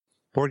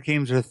Board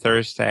games are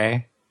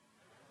Thursday.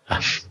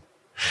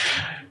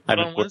 But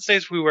on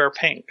Wednesdays we wear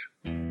pink.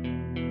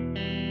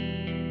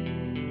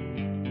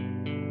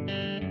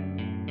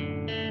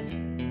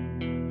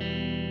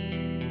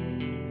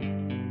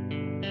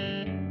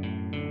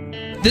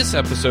 This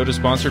episode is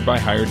sponsored by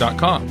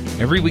Hired.com.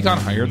 Every week on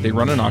Hired, they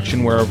run an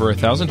auction where over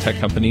 1,000 tech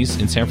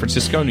companies in San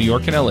Francisco, New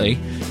York, and LA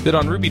bid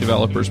on Ruby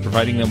developers,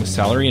 providing them with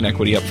salary and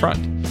equity up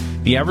front.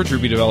 The average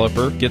Ruby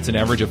developer gets an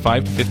average of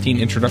 5 to 15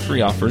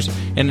 introductory offers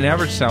and an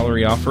average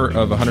salary offer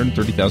of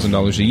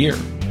 $130,000 a year.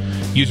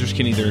 Users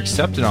can either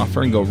accept an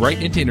offer and go right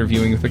into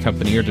interviewing with the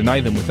company or deny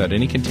them without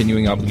any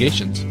continuing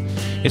obligations.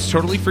 It's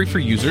totally free for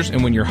users,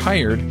 and when you're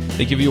hired,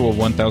 they give you a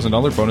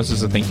 $1,000 bonus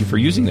as a thank you for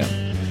using them.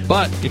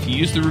 But if you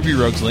use the Ruby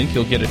Rogues link,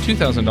 you'll get a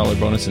 $2,000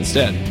 bonus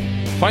instead.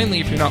 Finally,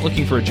 if you're not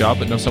looking for a job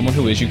but know someone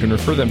who is, you can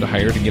refer them to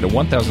Hired and get a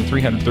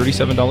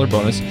 $1,337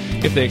 bonus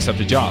if they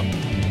accept a job.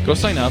 Go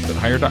sign up at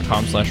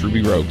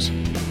hire.com/RubyRogues.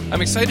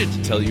 I'm excited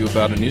to tell you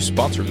about a new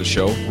sponsor of the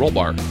show,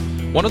 Rollbar.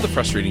 One of the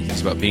frustrating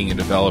things about being a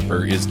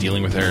developer is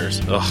dealing with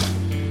errors.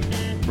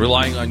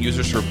 Relying on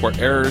users to report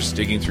errors,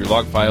 digging through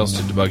log files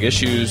to debug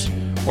issues,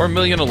 or a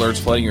million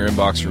alerts flooding your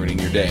inbox ruining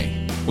your day.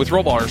 With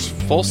Rollbar's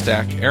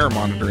full-stack error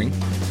monitoring,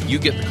 you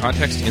get the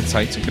context,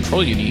 insights, and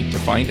control you need to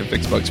find and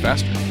fix bugs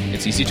faster.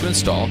 It's easy to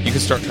install. You can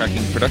start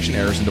tracking production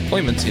errors and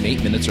deployments in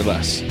 8 minutes or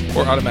less,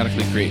 or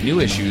automatically create new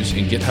issues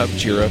in GitHub,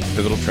 Jira,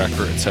 Pivotal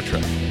Tracker,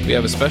 etc. We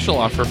have a special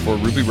offer for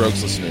Ruby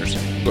Rogues listeners.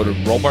 Go to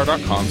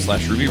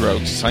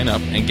rollbar.com/RubyRogues, sign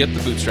up, and get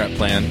the Bootstrap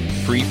plan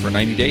free for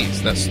 90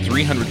 days. That's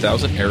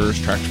 300,000 errors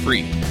tracked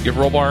free. Give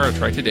Rollbar a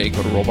try today.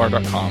 Go to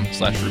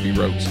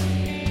rollbar.com/RubyRogues.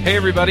 Hey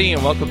everybody,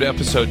 and welcome to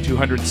episode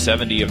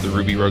 270 of the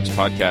Ruby Rogues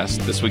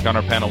podcast. This week on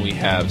our panel we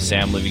have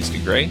Sam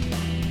Livingston Gray,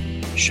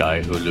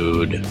 Shai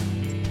Hulud,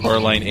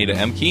 Coraline Ada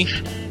Emke.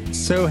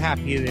 So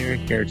happy they're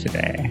here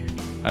today.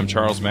 I'm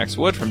Charles Max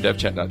Wood from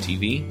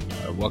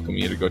devchat.tv. I welcome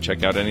you to go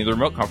check out any of the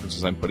remote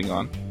conferences I'm putting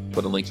on.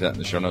 Put a link to that in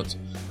the show notes.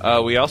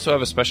 We also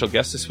have a special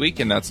guest this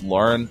week, and that's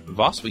Lauren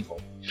Voswinkel.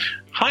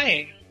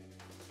 Hi.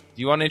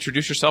 Do you want to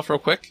introduce yourself real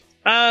quick?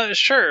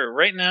 Sure.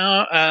 Right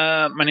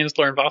now, my name is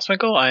Lauren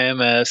Voswinkel. I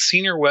am a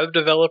senior web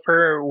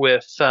developer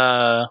with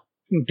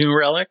New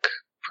Relic.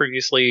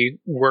 Previously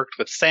worked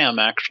with Sam,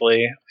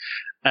 actually,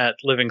 at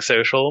Living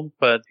Social.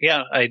 But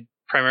yeah, I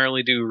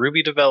primarily do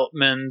Ruby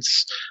development,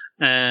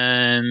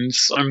 and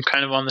I'm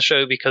kind of on the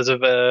show because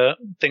of a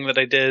thing that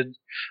I did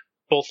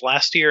both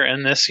last year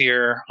and this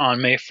year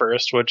on May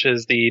 1st, which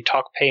is the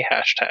TalkPay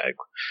hashtag.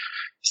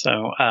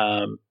 So,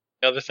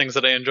 other things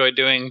that I enjoy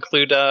doing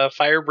include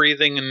fire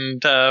breathing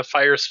and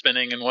fire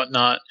spinning and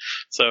whatnot.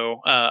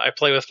 So I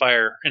play with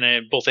fire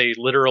in both a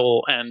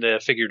literal and a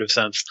figurative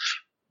sense.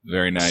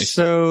 Very nice.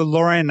 So,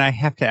 Lauren, I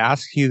have to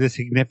ask you the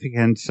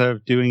significance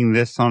of doing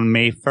this on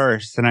May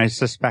 1st, and I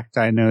suspect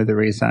I know the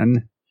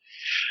reason.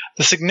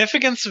 The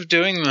significance of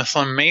doing this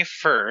on May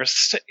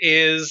 1st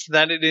is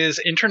that it is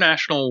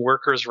International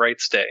Workers'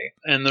 Rights Day.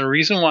 And the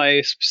reason why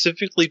I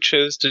specifically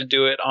chose to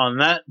do it on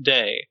that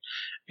day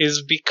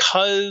is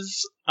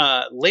because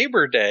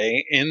Labor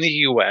Day in the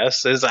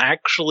U.S. is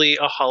actually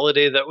a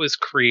holiday that was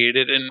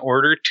created in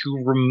order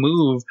to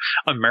remove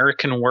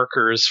American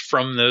workers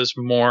from those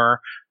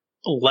more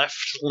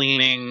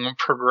left-leaning,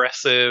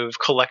 progressive,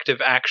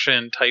 collective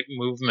action type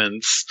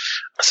movements.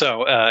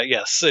 So,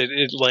 yes, it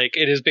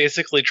is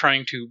basically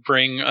trying to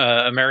bring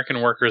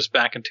American workers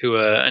back into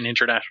an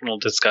international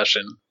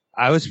discussion.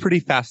 I was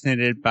pretty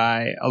fascinated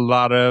by a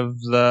lot of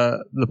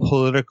the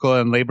political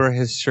and labor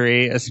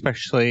history,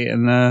 especially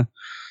in the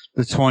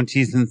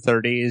 20s and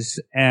 30s,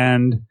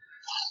 and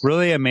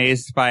really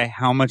amazed by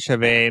how much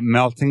of a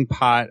melting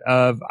pot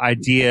of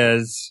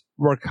ideas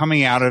were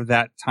coming out of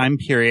that time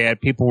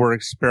period. People were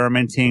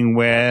experimenting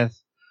with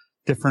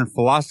different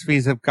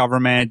philosophies of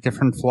government,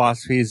 different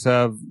philosophies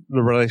of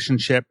the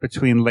relationship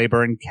between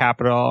labor and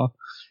capital.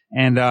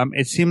 And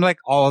it seemed like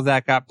all of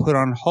that got put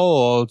on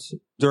hold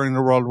during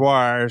the World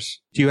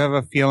Wars. Do you have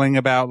a feeling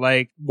about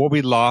what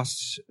we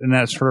lost in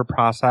that sort of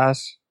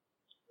process?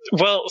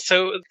 Well,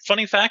 so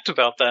funny fact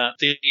about that,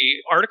 the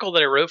article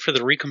that I wrote for the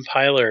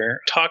Recompiler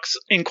talks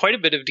in quite a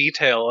bit of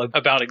detail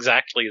about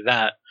exactly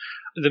that.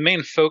 The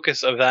main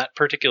focus of that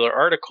particular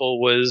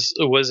article was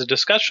a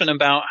discussion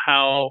about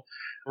how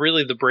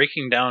really the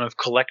breaking down of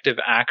collective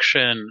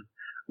action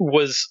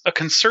was a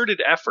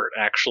concerted effort,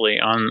 actually,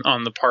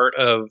 on the part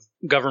of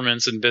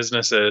governments and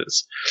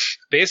businesses.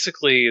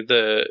 Basically,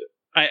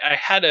 I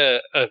had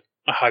a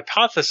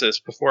hypothesis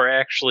before I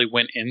actually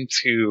went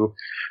into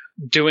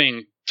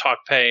doing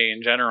TalkPay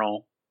in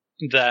general,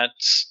 that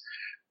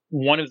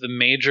one of the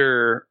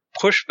major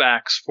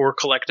pushbacks for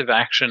collective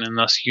action and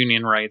thus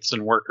union rights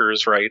and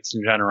workers' rights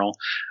in general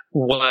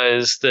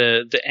was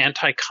the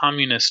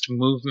anti-communist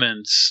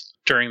movements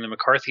during the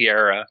McCarthy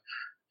era.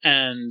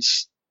 And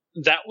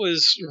that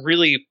was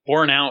really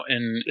borne out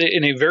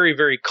in a very,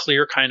 very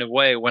clear kind of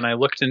way when I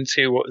looked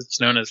into what was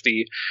known as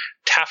the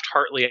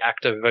Taft-Hartley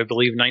Act of, I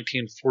believe,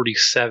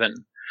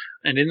 1947.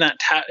 And in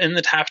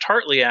the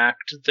Taft-Hartley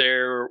Act,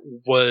 there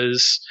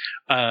was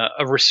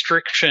a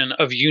restriction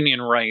of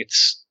union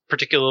rights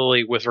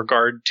particularly with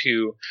regard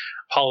to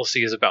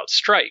policies about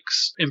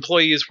strikes.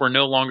 Employees were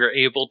no longer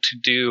able to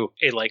do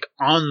a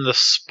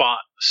on-the-spot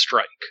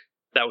strike.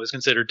 That was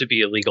considered to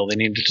be illegal. They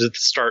needed to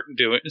start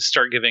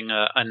giving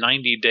a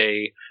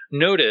 90-day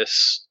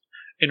notice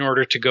in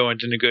order to go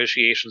into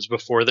negotiations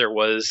before there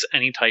was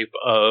any type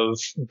of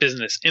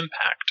business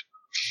impact.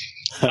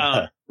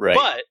 Right.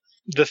 But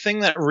the thing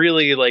that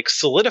really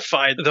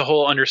solidified the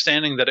whole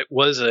understanding that it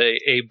was a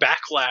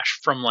backlash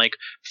from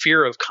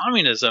fear of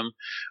communism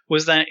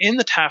was that in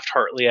the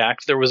Taft-Hartley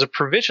Act there was a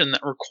provision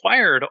that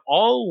required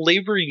all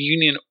labor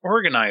union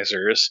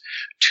organizers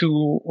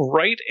to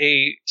write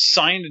a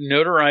signed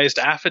notarized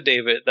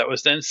affidavit that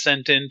was then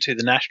sent into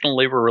the National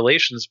Labor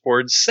Relations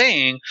Board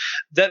saying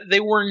that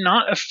they were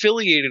not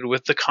affiliated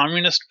with the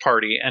Communist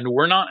Party and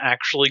were not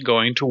actually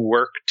going to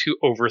work to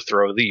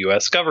overthrow the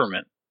U.S.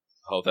 government.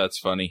 Oh, that's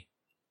funny.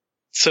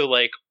 So,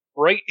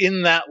 right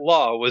in that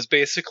law was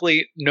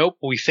basically, nope,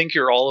 we think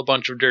you're all a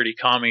bunch of dirty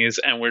commies,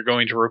 and we're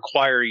going to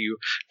require you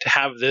to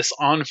have this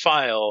on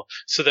file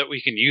so that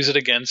we can use it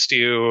against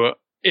you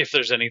if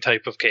there's any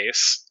type of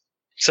case.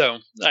 So,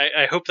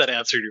 I hope that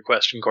answered your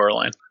question,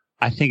 Coraline.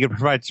 I think it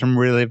provides some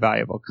really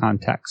valuable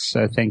context,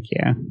 so thank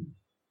you.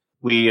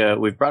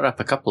 We've brought up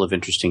a couple of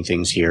interesting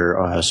things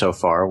here so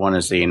far. One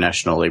is the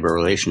National Labor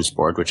Relations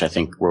Board, which I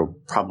think we'll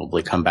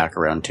probably come back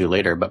around to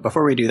later. But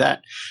before we do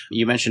that,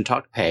 you mentioned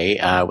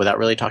TalkPay without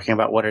really talking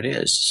about what it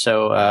is.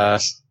 So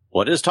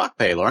what is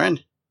TalkPay, Lauren?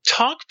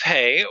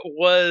 TalkPay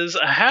was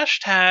a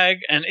hashtag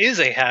and is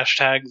a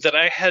hashtag that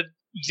I had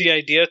the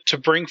idea to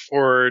bring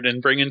forward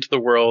and bring into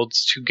the world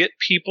to get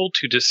people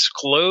to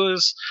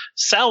disclose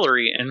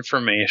salary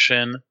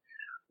information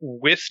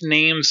with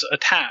names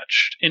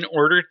attached in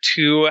order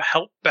to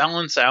help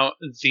balance out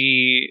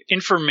the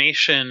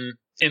information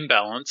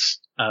imbalance,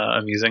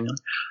 amusing,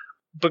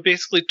 but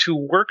basically to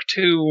work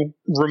to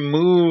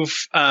remove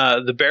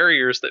the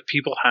barriers that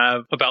people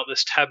have about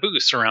this taboo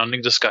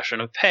surrounding discussion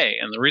of pay.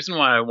 And the reason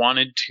why I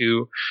wanted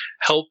to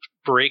help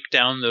break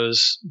down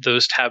those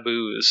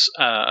taboos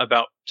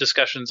about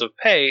discussions of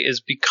pay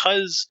is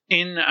because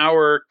in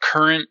our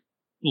current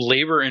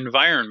labor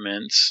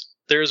environments,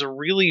 there's a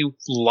really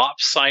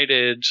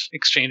lopsided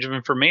exchange of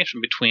information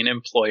between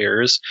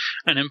employers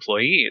and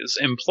employees.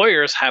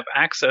 Employers have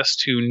access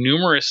to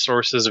numerous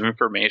sources of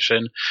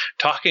information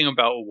talking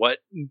about what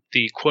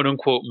the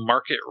quote-unquote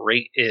market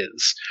rate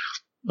is,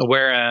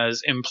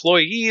 whereas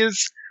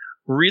employees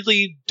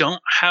really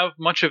don't have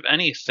much of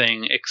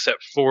anything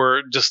except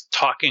for just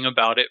talking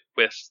about it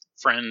with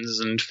friends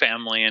and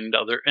family and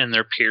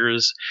their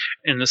peers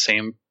in the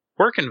same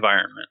work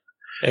environment.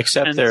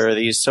 Except there are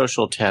these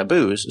social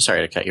taboos.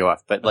 Sorry to cut you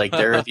off, but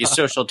there are these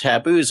social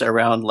taboos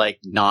around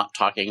not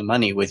talking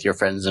money with your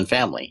friends and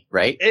family,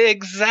 right?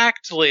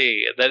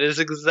 Exactly. That is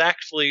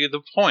exactly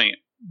the point.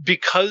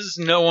 Because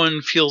no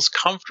one feels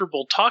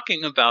comfortable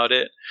talking about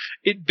it,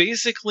 it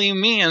basically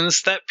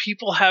means that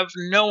people have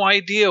no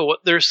idea what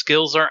their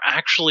skills are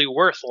actually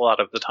worth a lot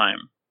of the time.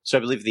 So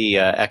I believe the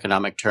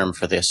economic term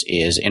for this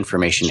is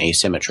information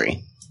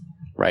asymmetry,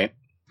 right?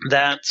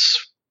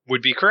 That's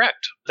would be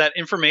correct. That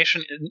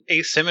information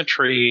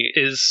asymmetry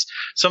is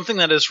something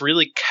that has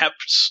really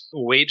kept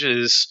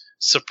wages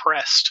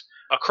suppressed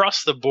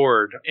across the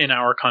board in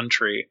our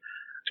country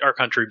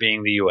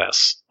being the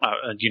U.S.,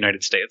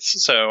 United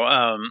States. So,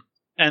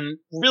 and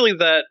really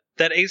that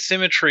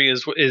asymmetry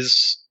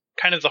is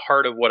kind of the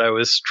heart of what I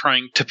was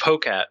trying to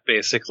poke at,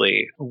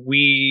 basically.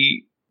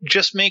 We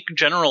just make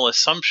general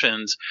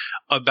assumptions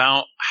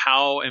about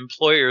how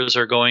employers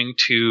are going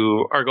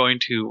to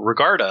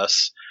regard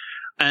us.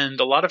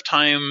 And a lot of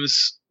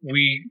times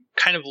we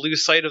kind of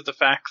lose sight of the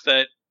fact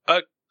that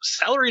a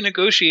salary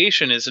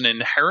negotiation is an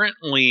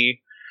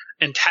inherently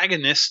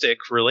antagonistic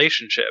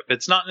relationship.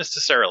 It's not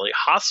necessarily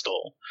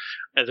hostile.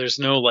 There's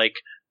no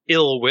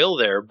ill will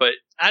there, but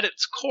at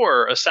its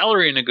core, a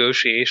salary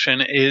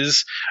negotiation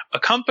is a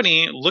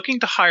company looking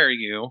to hire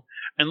you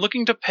and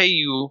looking to pay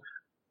you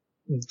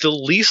the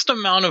least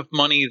amount of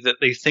money that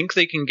they think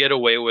they can get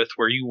away with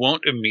where you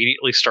won't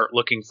immediately start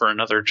looking for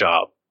another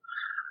job.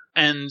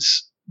 And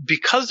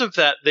because of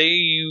that, they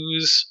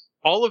use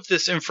all of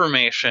this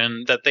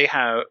information that they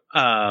have,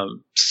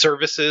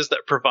 services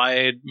that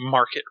provide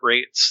market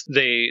rates.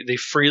 They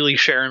freely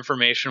share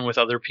information with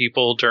other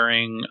people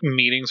during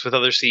meetings with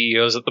other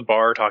CEOs at the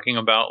bar, talking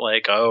about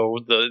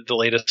the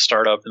latest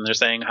startup, and they're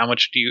saying how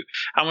much do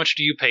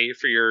you pay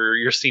for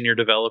your senior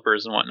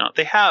developers and whatnot.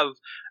 They have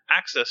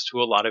access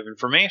to a lot of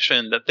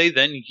information that they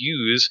then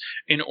use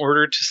in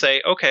order to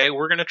say, okay,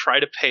 we're going to try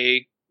to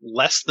pay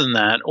less than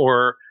that,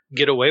 or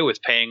get away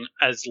with paying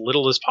as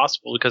little as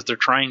possible, because they're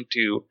trying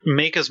to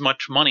make as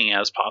much money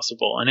as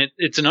possible. And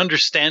it's an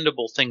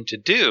understandable thing to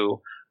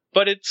do,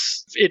 but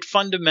it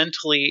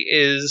fundamentally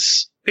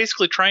is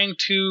basically trying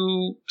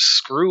to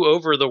screw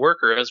over the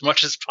worker as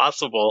much as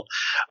possible.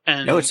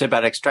 And no, it's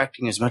about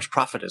extracting as much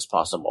profit as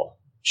possible.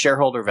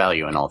 Shareholder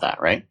value and all that,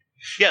 right?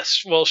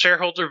 Yes, well,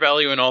 shareholder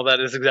value and all that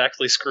is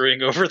exactly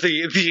screwing over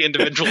the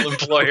individual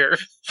employer.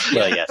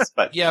 Well, yes,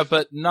 but yeah,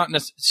 but not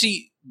necessarily.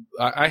 See,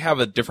 I have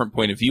a different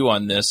point of view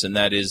on this, and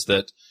that is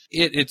that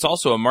it's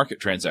also a market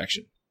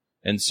transaction.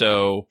 And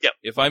so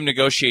if I'm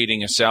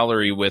negotiating a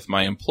salary with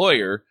my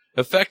employer,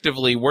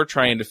 effectively we're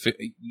trying to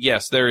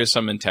yes, there is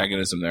some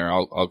antagonism there.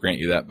 I'll grant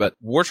you that. But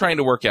we're trying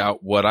to work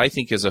out what I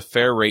think is a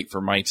fair rate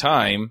for my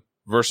time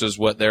versus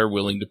what they're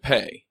willing to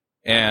pay.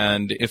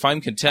 And if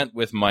I'm content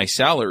with my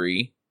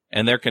salary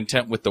and they're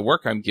content with the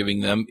work I'm giving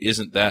them,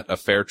 isn't that a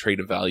fair trade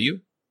of value?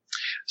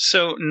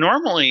 So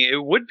normally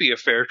it would be a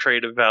fair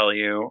trade of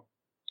value,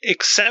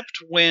 except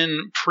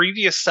when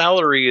previous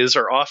salaries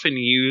are often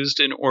used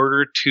in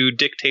order to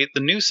dictate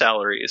the new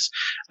salaries.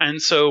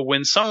 And so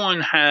when someone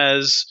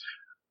has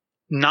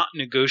not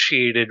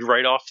negotiated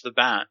right off the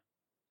bat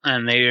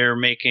and they are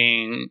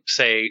making,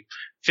 say,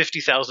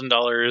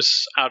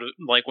 $50,000 out of,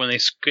 like, when they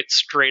get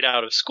straight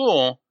out of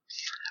school,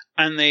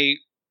 and they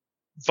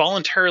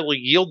voluntarily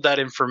yield that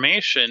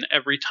information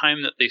every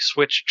time that they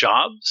switch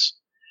jobs,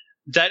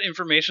 that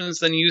information is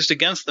then used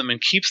against them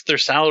and keeps their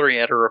salary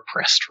at a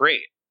repressed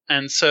rate.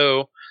 And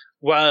so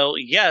while,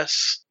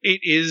 yes,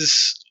 it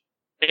is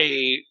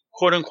a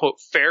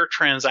quote-unquote fair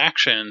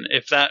transaction,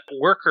 if that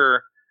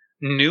worker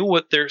knew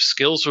what their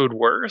skills were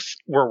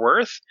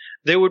worth,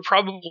 they would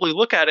probably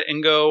look at it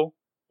and go,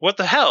 what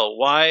the hell?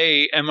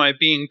 Why am I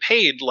being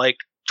paid like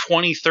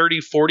 $20,000,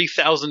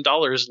 $30,000,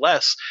 $40,000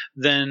 less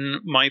than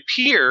my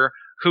peer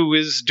who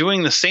is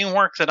doing the same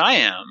work that I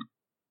am?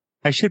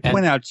 I should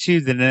point out,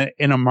 too, that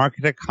in a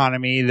market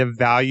economy, the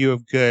value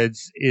of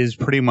goods is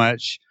pretty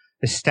much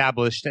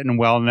established and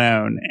well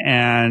known.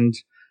 And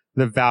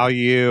the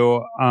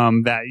value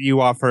that you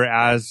offer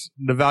as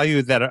the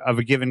value that of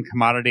a given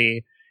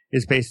commodity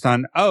is based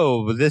on,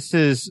 this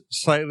is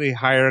slightly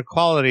higher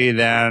quality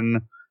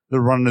than the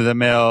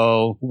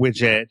run-of-the-mill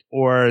widget,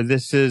 or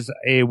this is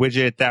a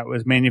widget that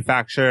was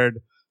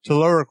manufactured to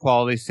lower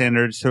quality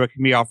standards, so it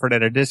can be offered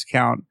at a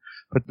discount.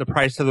 But the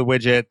price of the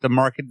widget, the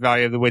market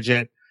value of the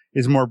widget,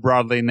 is more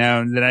broadly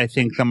known than I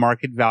think the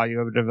market value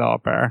of a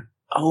developer.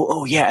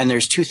 Oh, yeah. And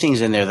there's two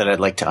things in there that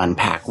I'd like to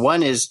unpack.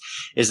 One is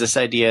this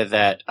idea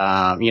that,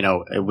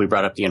 we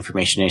brought up the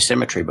information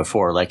asymmetry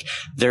before. Like,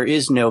 there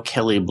is no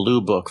Kelley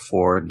Blue Book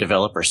for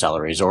developer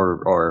salaries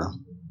or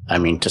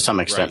to some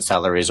extent,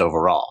 salaries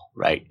overall,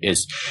 right?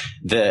 Is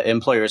the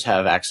employers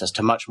have access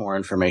to much more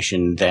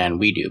information than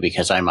we do,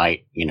 because I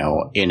might,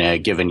 in a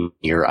given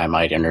year, I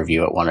might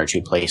interview at one or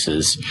two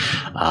places,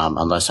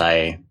 unless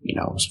I,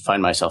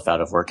 find myself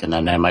out of work, and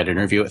then I might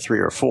interview at 3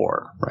 or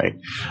 4, right?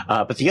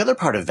 But the other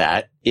part of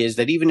that is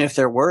that even if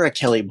there were a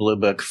Kelley Blue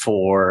Book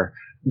for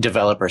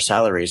developer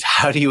salaries,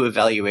 how do you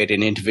evaluate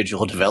an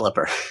individual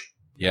developer?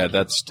 Yeah,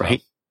 that's tough.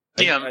 Right.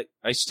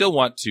 I still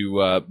want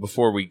to,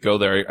 before we go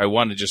there, I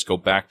want to just go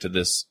back to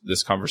this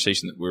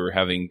conversation that we were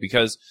having,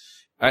 because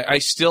I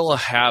still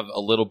have a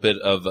little bit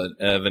of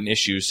an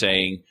issue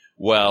saying,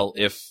 well,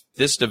 if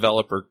this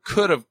developer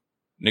could have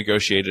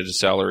negotiated a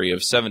salary of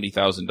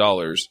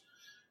 $70,000,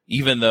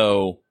 even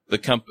though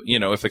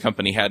if the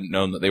company hadn't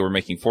known that they were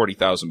making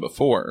 $40,000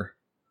 before,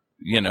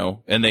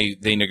 and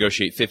they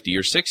negotiate 50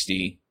 or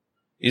 60,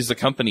 is the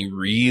company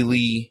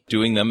really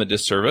doing them a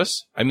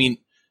disservice? I mean,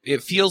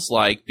 it feels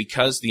like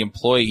because the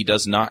employee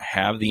does not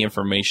have the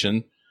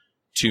information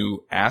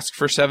to ask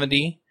for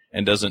 70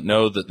 and doesn't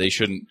know that they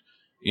shouldn't,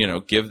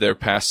 give their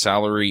past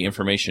salary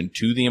information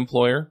to the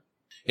employer,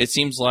 it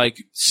seems like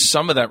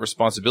some of that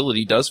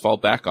responsibility does fall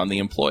back on the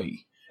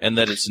employee, and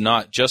that it's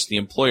not just the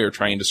employer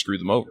trying to screw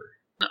them over.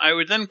 I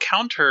would then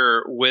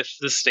counter with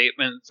the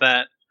statement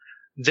that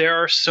there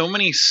are so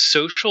many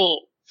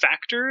social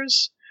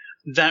factors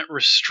that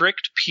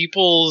restrict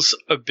people's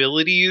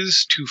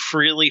abilities to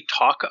freely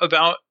talk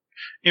about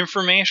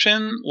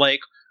information. Like,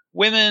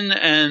 women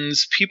and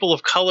people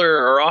of color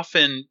are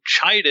often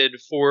chided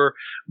for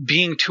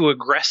being too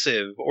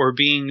aggressive or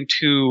being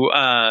too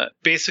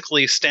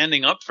basically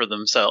standing up for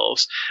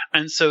themselves.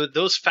 And so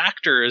those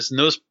factors and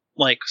those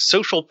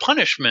social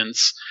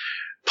punishments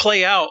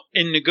play out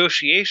in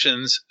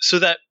negotiations, so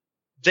that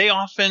they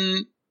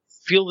often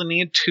feel the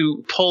need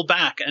to pull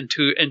back and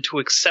to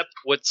accept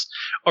what's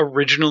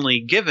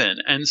originally given.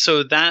 And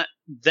so that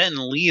then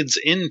leads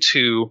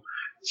into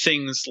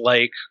things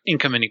like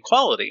income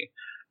inequality.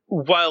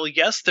 While,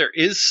 yes, there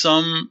is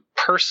some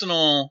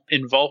personal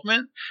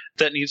involvement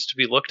that needs to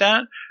be looked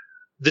at,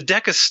 the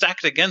deck is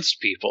stacked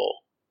against people.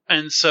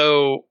 And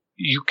so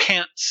you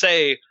can't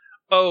say,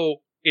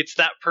 it's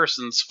that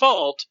person's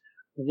fault,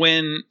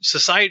 when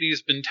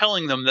society's been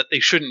telling them that they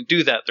shouldn't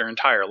do that their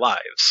entire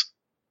lives.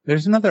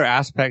 There's another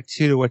aspect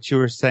too to what you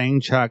were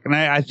saying, Chuck, and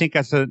I think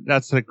that's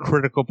a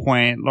critical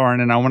point,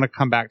 Lauren, and I want to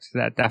come back to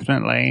that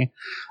definitely.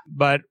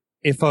 But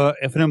if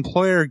an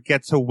employer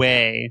gets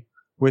away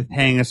with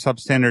paying a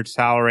substandard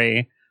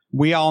salary,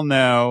 we all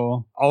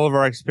know, all of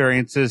our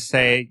experiences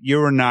say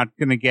you are not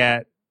going to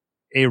get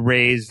a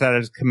raise that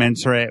is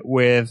commensurate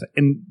with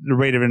the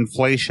rate of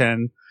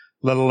inflation,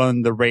 let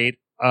alone the rate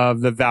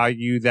of the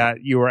value that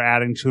you are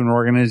adding to an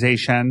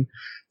organization.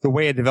 The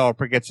way a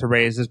developer gets a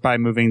raise is by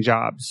moving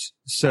jobs.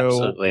 So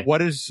Absolutely.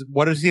 What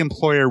is the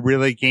employer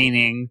really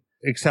gaining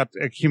except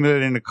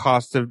accumulating the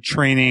cost of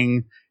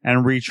training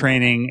and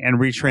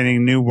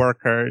retraining new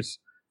workers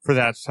for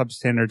that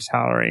substandard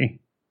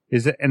salary.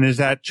 Is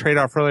that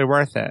trade-off really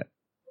worth it?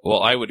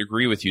 Well, I would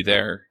agree with you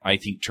there. I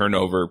think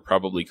turnover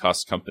probably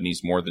costs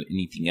companies more than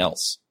anything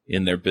else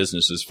in their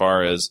business as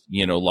far as,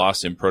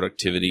 loss in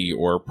productivity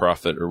or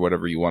profit or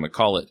whatever you want to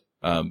call it.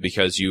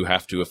 Because you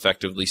have to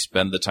effectively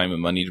spend the time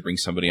and money to bring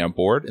somebody on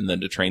board and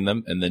then to train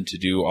them and then to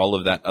do all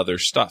of that other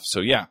stuff. So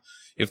yeah,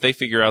 if they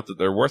figure out that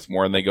they're worth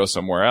more and they go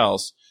somewhere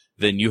else,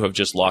 then you have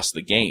just lost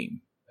the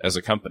game as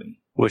a company.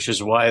 Which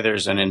is why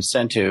there's an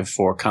incentive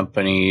for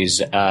companies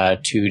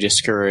to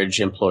discourage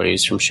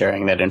employees from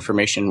sharing that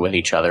information with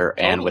each other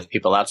and with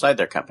people outside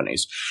their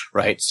companies,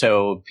 right?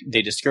 So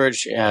they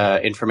discourage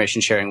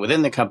information sharing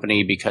within the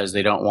company because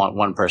they don't want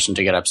one person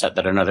to get upset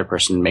that another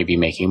person may be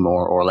making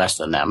more or less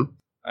than them.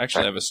 I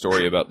actually have a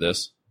story about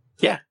this.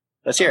 Yeah,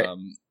 let's hear it.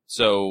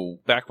 So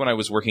back when I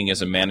was working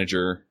as a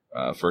manager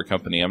for a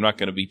company, I'm not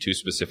going to be too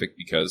specific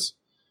because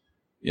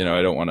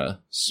I don't want to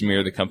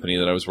smear the company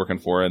that I was working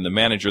for, and the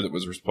manager that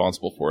was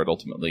responsible for it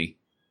ultimately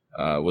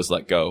was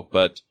let go.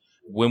 But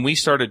when we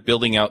started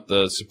building out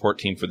the support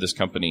team for this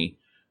company,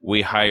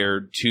 we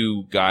hired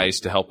 2 guys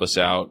to help us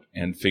out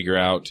and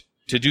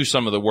to do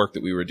some of the work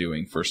that we were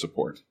doing for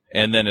support.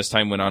 And then as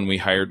time went on, we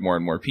hired more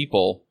and more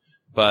people.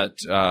 But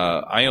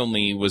I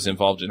only was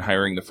involved in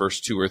hiring the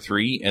first 2 or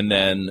 3, and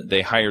then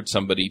they hired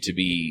somebody to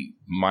be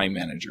my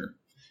manager,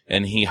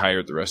 and he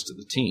hired the rest of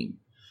the team.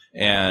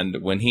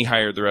 And when he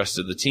hired the rest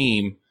of the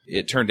team,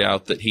 it turned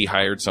out that he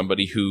hired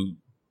somebody who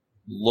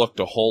looked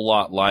a whole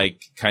lot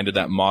like kind of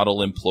that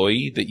model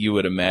employee that you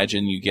would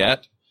imagine you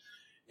get.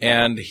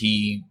 And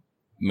he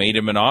made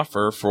him an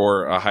offer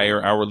for a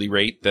higher hourly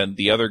rate than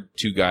the other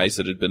 2 guys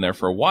that had been there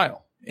for a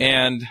while.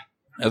 And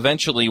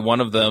eventually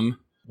one of them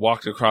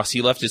walked across,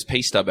 he left his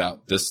pay stub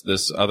out.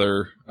 This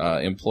other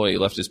employee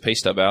left his pay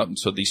stub out. And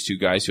so these 2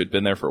 guys who had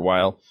been there for a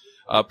while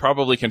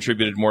probably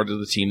contributed more to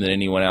the team than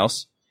anyone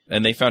else.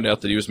 And they found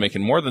out that he was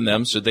making more than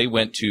them, so they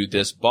went to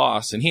this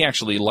boss, and he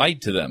actually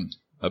lied to them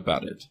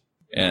about it.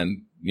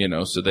 And,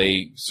 so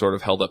they sort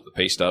of held up the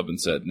pay stub and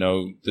said,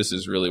 no, this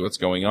is really what's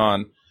going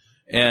on.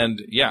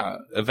 And, yeah,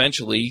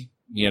 eventually,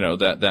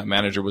 that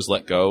manager was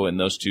let go, and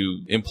those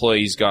 2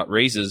 employees got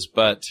raises.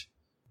 But,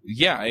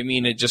 yeah, I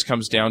mean, it just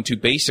comes down to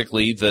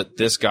basically that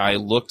this guy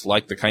looked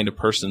like the kind of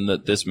person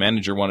that this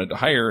manager wanted to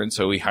hire, and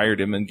so he hired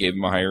him and gave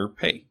him a higher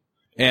pay.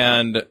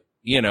 And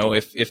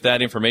if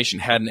that information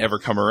hadn't ever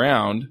come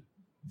around,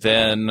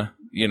 then,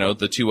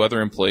 the 2 other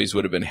employees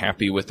would have been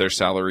happy with their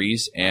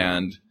salaries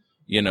and,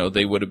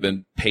 they would have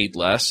been paid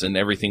less and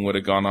everything would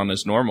have gone on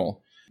as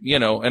normal.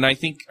 And I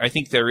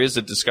think there is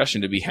a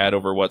discussion to be had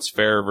over what's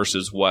fair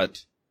versus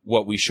what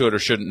we should or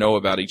shouldn't know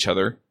about each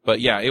other. But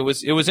yeah, it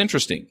was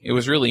interesting. It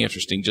was really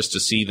interesting just to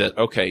see that,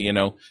 okay,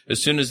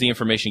 as soon as the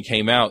information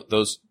came out,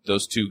 those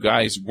 2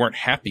 guys weren't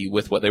happy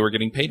with what they were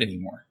getting paid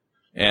anymore.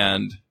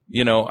 And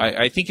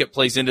I think it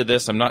plays into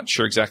this. I'm not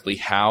sure exactly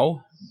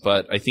how,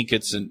 but I think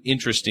it's an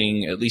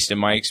interesting, at least in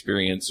my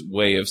experience,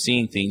 way of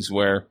seeing things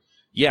where,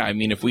 yeah, I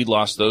mean, if we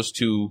lost those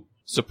 2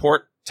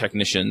 support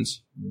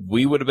technicians,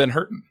 we would have been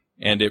hurting.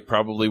 And it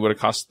probably would have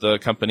cost the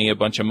company a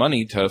bunch of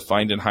money to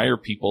find and hire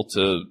people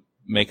to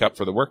make up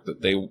for the work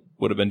that they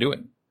would have been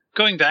doing.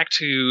 Going back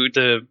to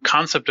the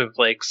concept of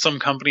some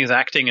companies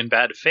acting in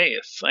bad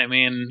faith, I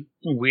mean,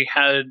 we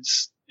had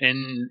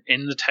in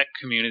the tech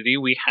community,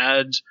 we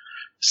had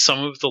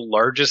some of the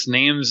largest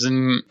names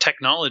in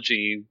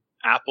technology,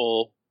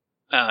 Apple,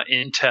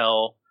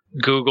 Intel,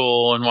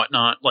 Google, and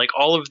whatnot,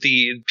 all of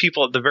the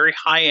people at the very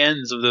high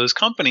ends of those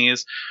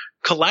companies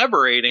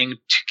collaborating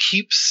to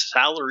keep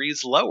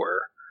salaries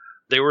lower.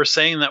 They were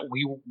saying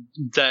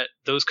that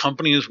those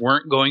companies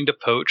weren't going to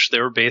poach.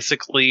 They were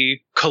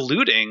basically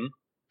colluding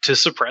to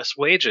suppress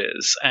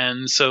wages.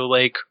 And so,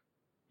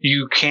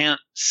 you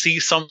can't see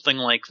something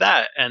like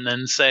that and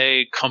then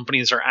say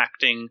companies are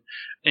acting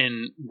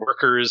in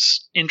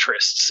workers'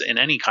 interests in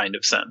any kind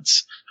of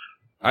sense.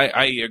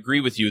 I agree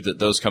with you that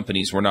those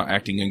companies were not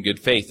acting in good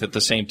faith. At the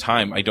same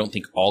time, I don't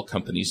think all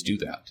companies do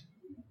that.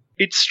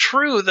 It's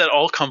true that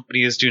all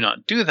companies do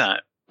not do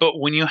that. But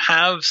when you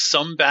have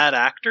some bad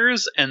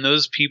actors and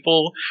those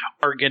people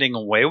are getting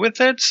away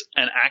with it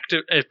and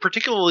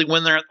particularly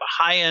when they're at the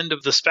high end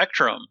of the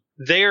spectrum,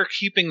 they are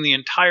keeping the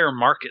entire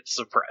market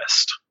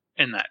suppressed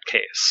in that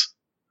case.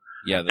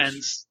 Yeah.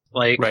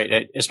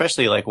 Right.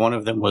 Especially one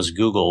of them was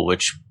Google,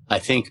 which I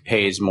think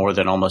pays more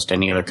than almost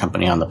any other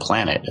company on the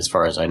planet, as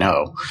far as I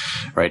know.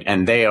 Right.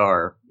 And they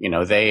are,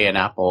 they and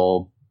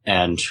Apple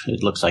and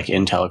it looks like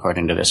Intel,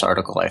 according to this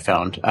article I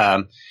found,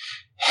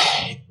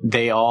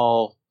 they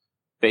all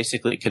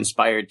basically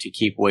conspired to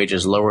keep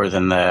wages lower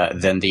than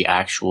the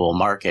actual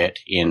market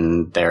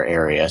in their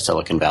area,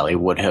 Silicon Valley,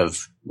 would have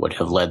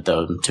led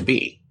them to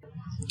be.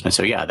 And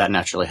so, yeah, that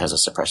naturally has a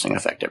suppressing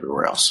effect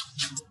everywhere else.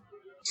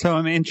 So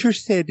I'm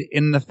interested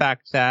in the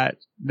fact that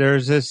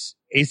there's this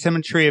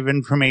asymmetry of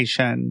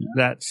information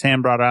that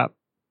Sam brought up,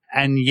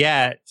 and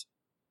yet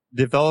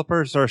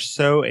developers are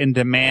so in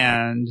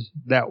demand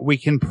that we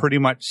can pretty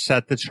much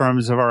set the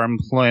terms of our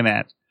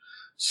employment.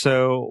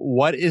 So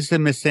what is the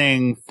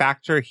missing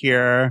factor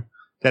here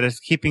that is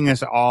keeping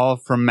us all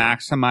from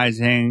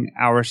maximizing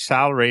our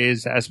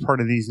salaries as part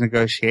of these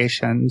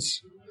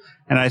negotiations?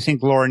 And I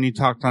think, Lauren, you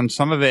talked on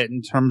some of it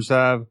in terms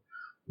of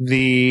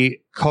the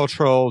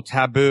cultural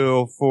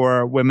taboo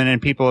for women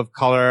and people of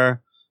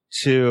color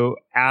to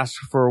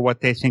ask for what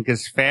they think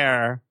is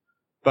fair.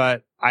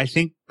 But I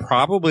think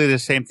probably the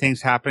same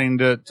thing's happening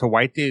to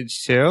white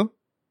dudes too.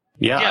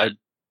 Yeah.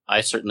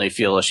 I certainly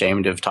feel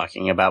ashamed of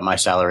talking about my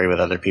salary with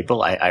other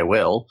people. I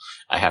will.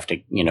 I have to,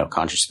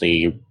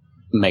 consciously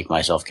make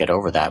myself get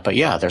over that. But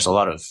yeah, there's a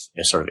lot of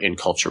sort of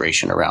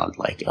enculturation around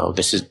like, oh,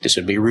 this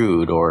would be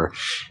rude or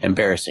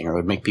embarrassing or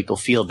would make people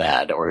feel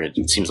bad, or it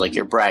seems like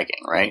you're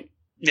bragging, right?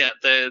 Yeah,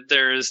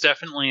 there is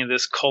definitely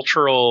this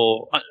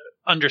cultural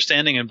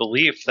understanding and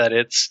belief that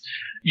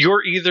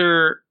you're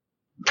either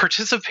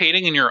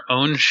participating in your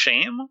own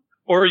shame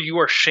or you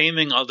are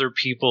shaming other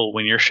people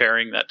when you're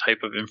sharing that type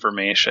of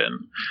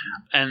information.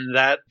 And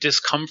that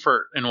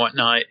discomfort and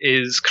whatnot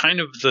is kind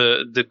of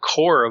the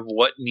core of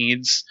what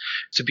needs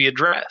to be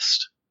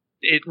addressed.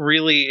 It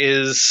really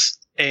is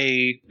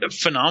a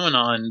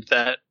phenomenon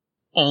that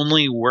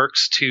only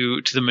works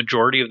to the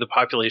majority of the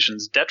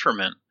population's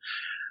detriment.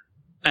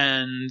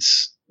 And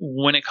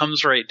when it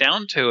comes right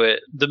down to it,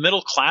 the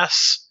middle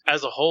class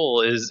as a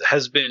whole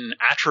has been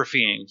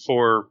atrophying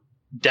for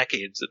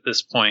decades at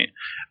this point,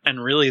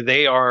 and really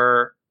they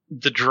are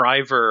the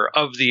driver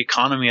of the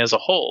economy as a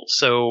whole.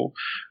 So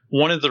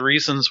one of the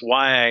reasons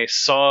why I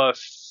saw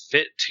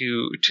fit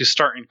to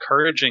start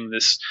encouraging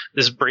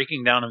this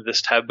breaking down of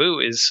this taboo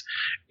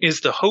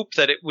is the hope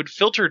that it would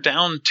filter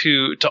down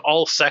to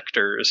all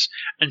sectors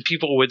and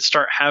people would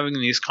start having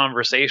these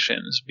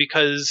conversations,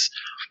 because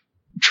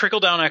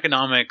trickle-down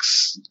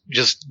economics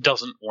just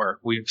doesn't work.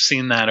 We've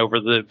seen that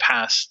over the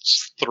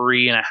past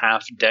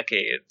 3.5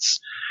 decades.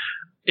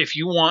 If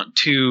you want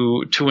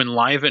to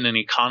enliven an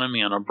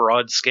economy on a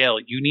broad scale,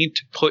 you need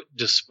to put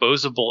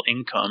disposable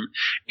income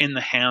in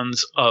the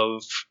hands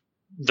of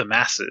the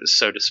masses,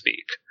 so to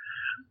speak.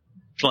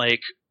 Like,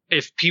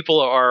 if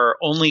people are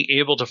only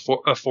able to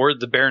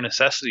afford the bare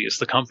necessities,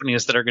 the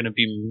companies that are going to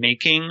be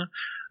making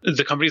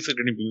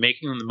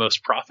the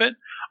most profit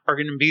are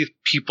going to be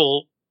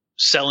people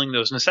selling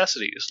those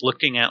necessities.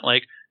 Looking at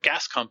like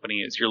gas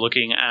companies, you're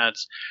looking at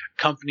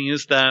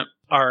companies that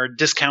are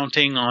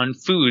discounting on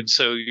food.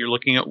 So you're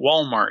looking at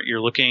Walmart,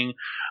 you're looking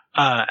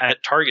at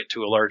Target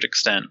to a large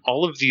extent.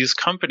 All of these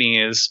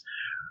companies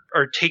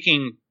are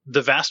taking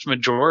the vast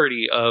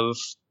majority of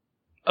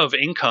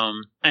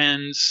income,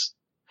 and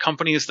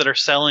companies that are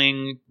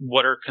selling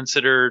what are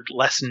considered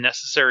less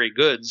necessary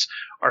goods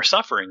are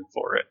suffering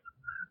for it.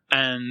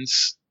 And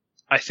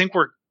I think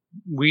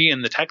we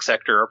in the tech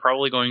sector are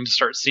probably going to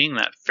start seeing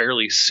that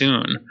fairly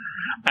soon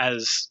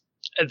as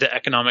the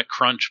economic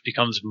crunch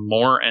becomes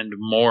more and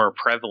more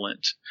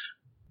prevalent.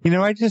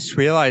 I just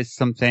realized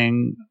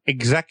something.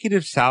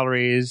 Executive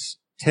salaries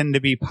tend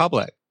to be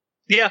public.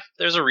 Yeah,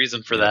 there's a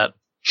reason for that.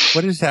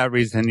 What is that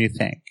reason, you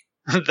think?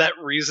 That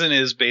reason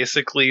is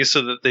basically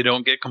so that they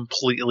don't get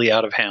completely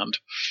out of hand.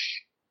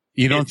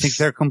 You don't think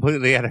they're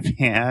completely out of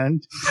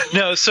hand?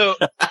 No, so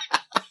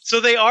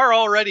they are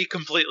already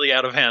completely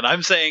out of hand.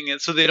 I'm saying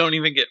it so they don't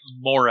even get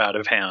more out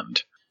of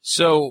hand.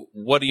 So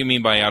what do you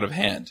mean by out of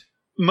hand?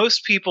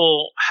 Most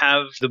people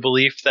have the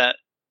belief that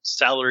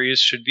salaries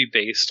should be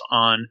based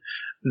on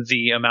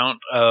the amount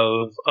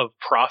of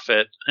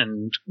profit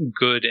and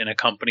good in a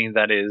company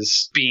that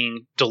is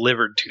being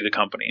delivered to the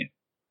company.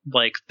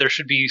 Like, there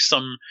should be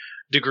some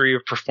degree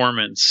of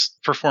performance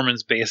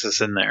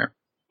basis in there.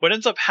 What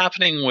ends up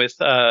happening with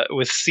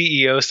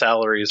CEO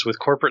salaries, with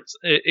corporate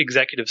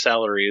executive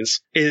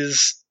salaries,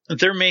 is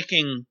they're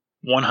making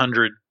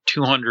 100,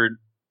 200,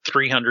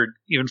 300,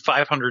 even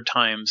 500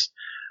 times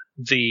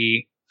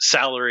the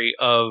salary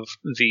of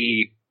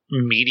the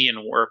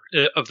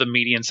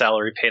median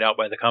salary paid out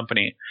by the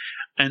company.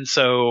 And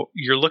so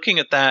you're looking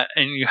at that,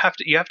 and you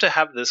have to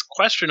have this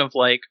question of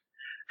like,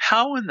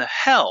 how in the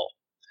hell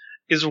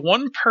is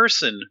one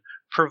person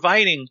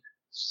providing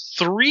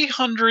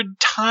 300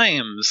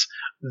 times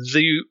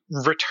the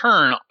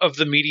return of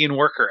the median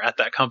worker at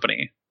that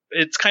company?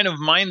 It's kind of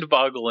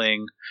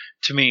mind-boggling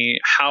to me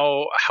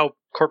how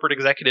corporate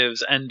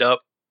executives end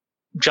up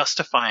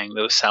justifying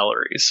those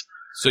salaries.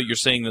 So you're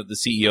saying that the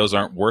CEOs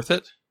aren't worth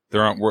it? They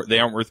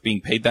aren't worth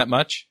being paid that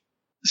much?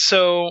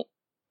 So,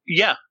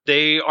 yeah,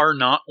 they are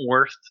not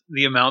worth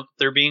the amount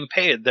they're being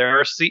paid. There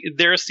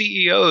are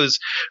CEOs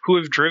who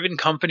have driven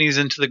companies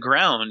into the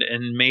ground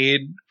and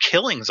made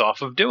killings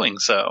off of doing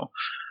so.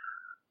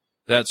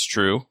 That's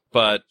true,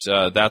 but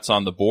that's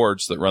on the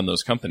boards that run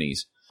those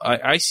companies.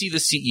 I see the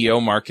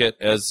CEO market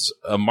as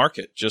a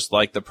market, just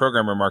like the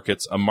programmer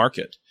market's a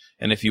market.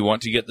 And if you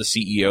want to get the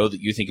CEO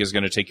that you think is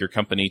going to take your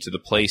company to the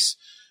place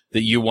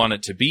that you want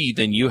it to be,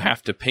 then you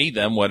have to pay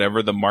them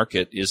whatever the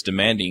market is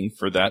demanding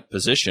for that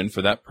position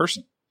for that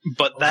person.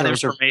 But that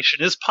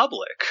information is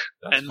public.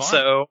 And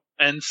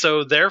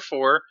so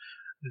therefore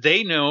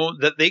they know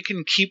that they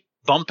can keep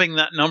bumping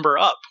that number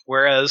up.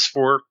 Whereas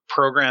for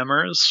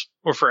programmers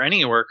or for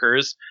any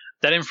workers,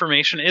 that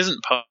information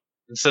isn't public.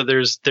 And so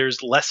there's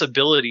less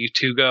ability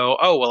to go,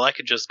 oh, well, I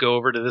could just go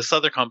over to this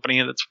other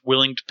company that's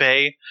willing to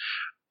pay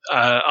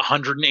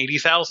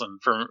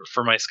 $180,000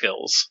 for my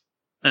skills.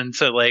 And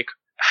so like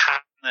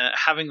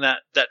having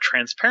that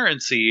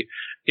transparency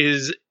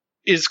is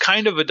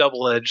kind of a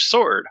double-edged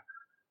sword.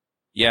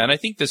 Yeah, and I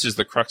think this is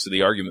the crux of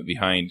the argument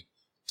behind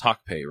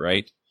TalkPay,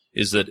 right?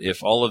 Is that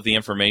if all of the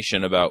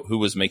information about who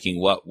was making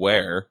what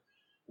where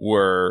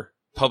were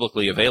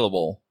publicly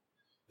available,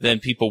 then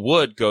people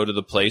would go to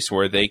the place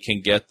where they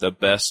can get the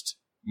best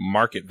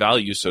market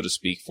value, so to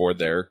speak, for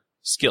their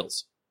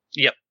skills.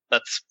 Yep,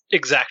 that's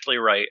exactly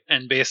right.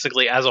 And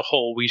basically, as a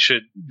whole, we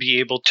should be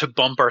able to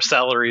bump our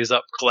salaries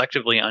up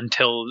collectively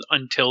until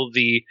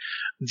the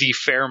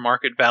fair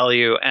market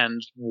value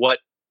and what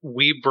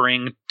we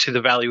bring to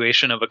the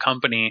valuation of a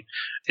company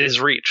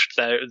is reached.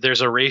 That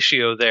there's a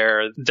ratio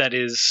there that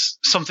is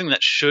something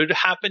that should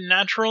happen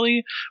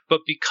naturally,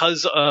 but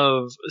because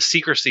of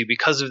secrecy,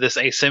 because of this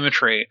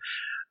asymmetry,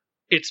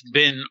 it's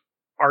been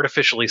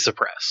artificially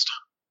suppressed.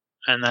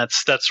 And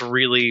that's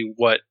really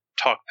what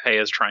TalkPay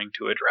is trying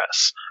to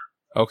address.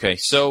 Okay,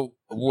 so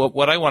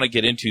what I want to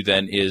get into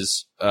then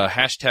is a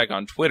hashtag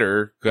on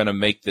Twitter going to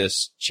make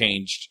this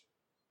change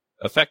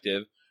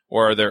effective,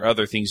 or are there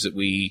other things that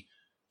we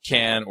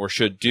can or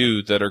should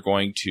do that are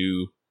going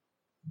to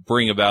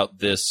bring about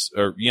this,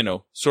 or, you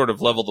know, sort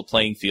of level the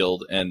playing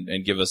field and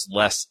give us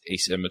less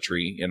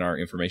asymmetry in our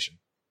information?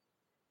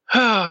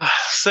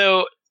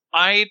 So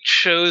I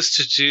chose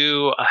to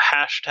do a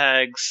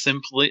hashtag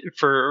simply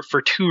for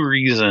two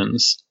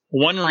reasons.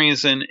 One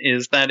reason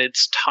is that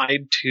it's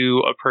tied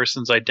to a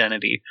person's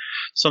identity.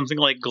 Something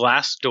like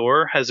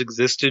Glassdoor has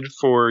existed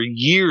for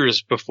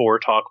years before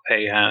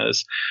TalkPay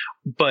has,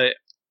 but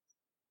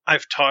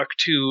I've talked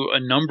to a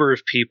number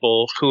of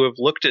people who have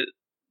looked at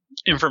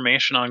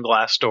information on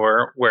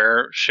Glassdoor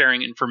where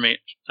sharing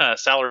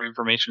salary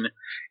information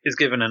is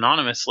given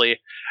anonymously,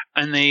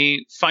 and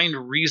they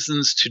find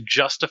reasons to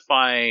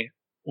justify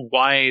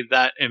why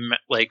that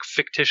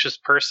fictitious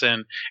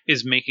person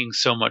is making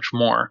so much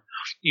more.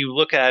 You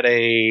look at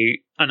an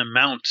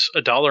amount,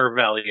 a dollar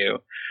value,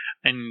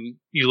 and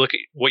you look at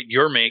what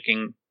you're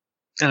making,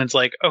 and it's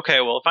like,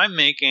 okay, well, if I'm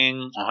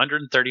making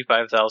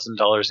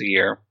 $135,000 a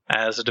year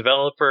as a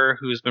developer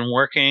who's been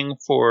working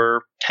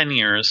for 10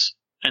 years,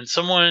 and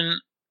someone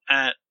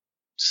at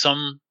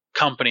some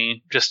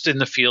company just in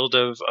the field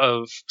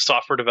of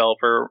software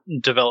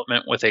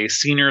development with a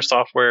senior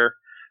software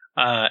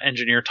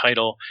engineer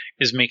title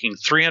is making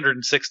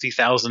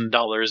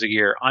 $360,000 a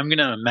year, I'm going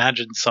to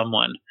imagine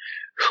someone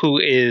who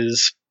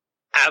is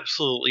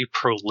absolutely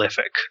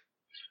prolific.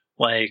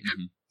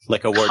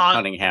 Like a Ward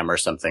Cunningham or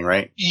something,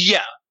 right?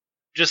 Yeah.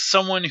 Just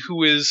someone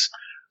who is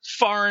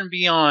far and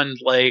beyond,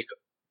 like,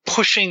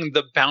 pushing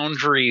the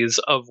boundaries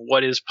of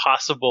what is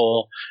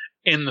possible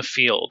in the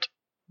field.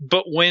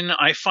 But when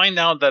I find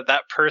out that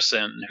that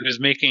person who's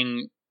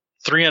making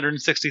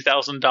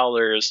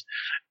 $360,000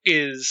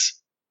 is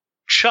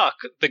Chuck,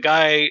 the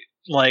guy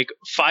like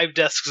 5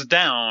 desks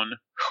down,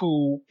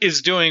 who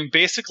is doing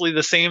basically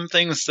the same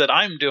things that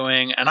I'm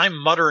doing, and I'm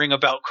muttering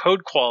about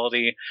code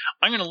quality,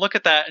 I'm going to look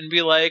at that and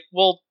be like,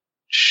 well,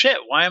 shit,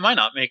 why am I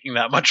not making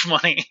that much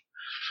money?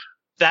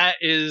 That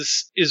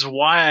is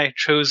why I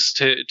chose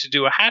to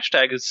do a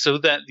hashtag, is so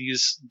that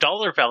these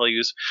dollar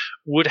values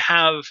would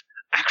have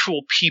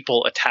actual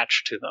people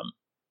attached to them.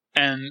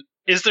 And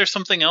is there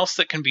something else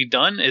that can be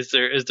done? Is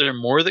there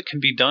more that can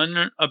be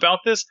done about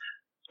this?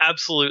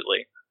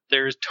 Absolutely.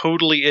 There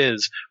totally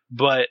is.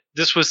 But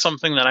this was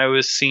something that I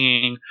was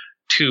seeing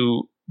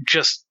to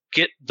just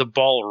get the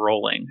ball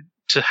rolling,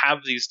 to have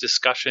these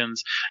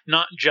discussions,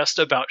 not just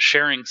about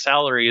sharing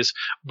salaries,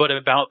 but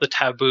about the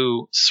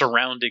taboo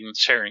surrounding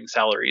sharing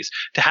salaries.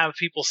 To have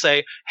people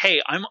say,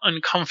 hey, I'm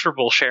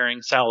uncomfortable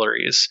sharing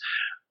salaries.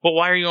 Well,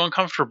 why are you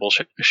uncomfortable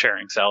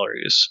sharing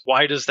salaries?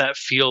 Why does that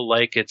feel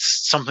like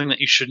it's something that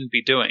you shouldn't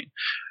be doing?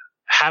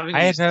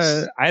 I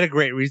had a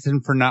great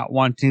reason for not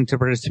wanting to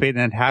participate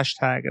in that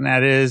hashtag, and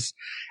that is,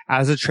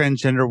 as a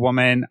transgender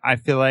woman, I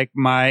feel like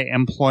my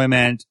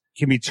employment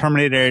can be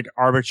terminated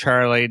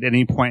arbitrarily at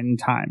any point in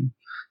time.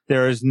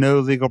 There is no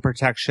legal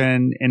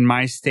protection in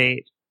my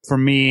state. For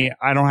me,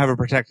 I don't have a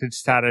protected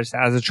status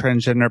as a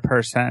transgender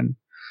person,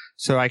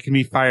 so I can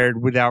be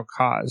fired without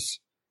cause.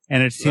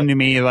 And it seemed to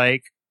me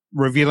like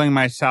revealing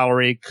my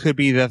salary could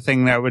be the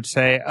thing that would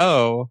say,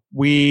 oh,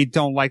 we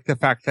don't like the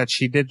fact that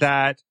she did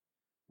that.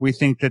 We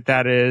think that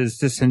that is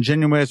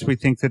disingenuous. We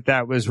think that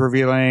that was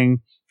revealing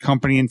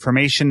company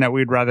information that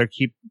we'd rather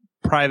keep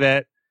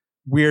private.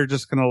 We're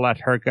just going to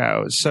let her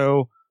go.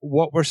 So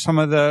what were some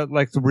of the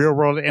real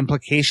world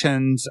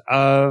implications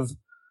of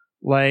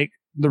the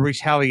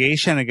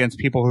retaliation against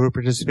people who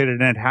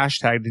participated in that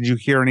hashtag? Did you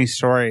hear any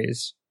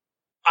stories?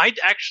 I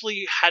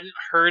actually hadn't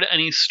heard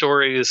any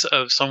stories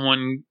of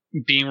someone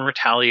being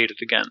retaliated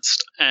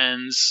against.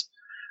 And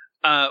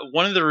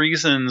one of the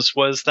reasons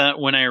was that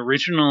when I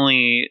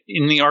originally,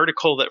 in the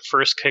article that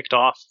first kicked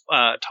off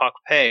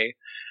TalkPay,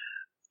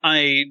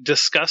 I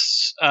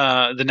discussed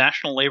the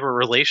National Labor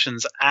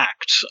Relations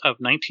Act of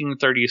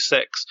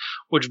 1936,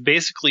 which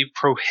basically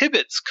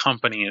prohibits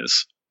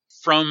companies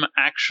from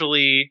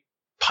actually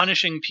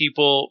punishing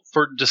people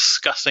for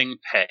discussing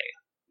pay.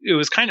 It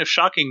was kind of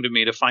shocking to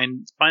me to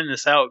find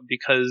this out,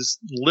 because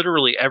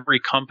literally every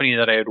company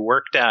that I had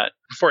worked at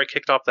before I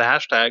kicked off the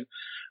hashtag,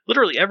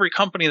 literally every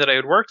company that I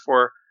had worked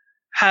for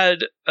had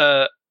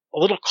a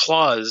little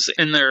clause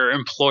in their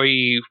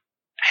employee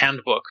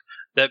handbook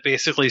that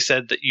basically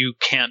said that you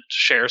can't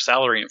share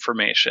salary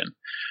information.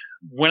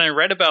 When I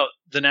read about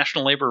the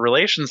National Labor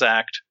Relations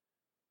Act,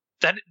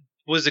 that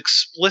was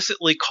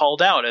explicitly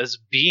called out as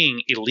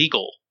being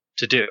illegal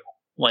to do.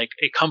 Like,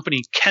 a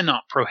company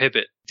cannot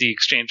prohibit the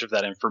exchange of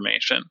that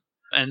information.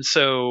 And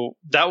so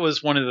that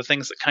was one of the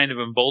things that kind of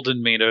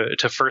emboldened me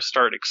to first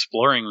start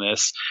exploring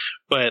this.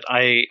 But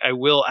I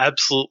will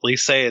absolutely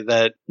say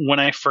that when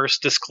I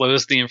first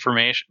disclosed the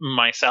information,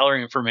 my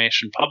salary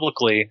information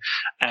publicly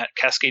at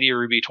Cascadia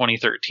Ruby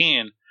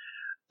 2013,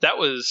 that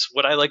was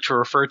what I like to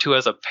refer to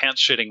as a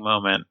pants shitting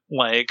moment.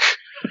 Like,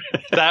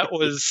 that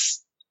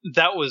was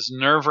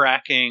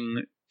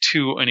nerve-wracking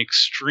to an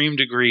extreme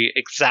degree,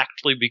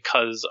 exactly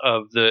because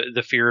of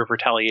the fear of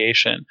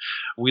retaliation.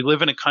 We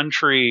live in a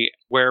country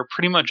where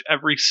pretty much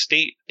every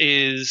state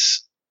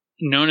is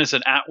known as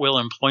an at-will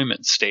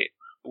employment state,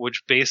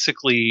 which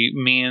basically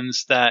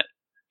means that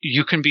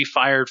you can be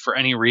fired for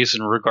any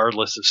reason,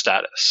 regardless of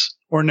status.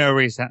 Or no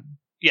reason.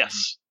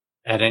 Yes.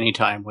 At any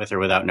time, with or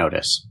without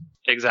notice.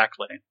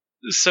 Exactly.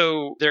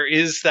 So there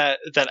is that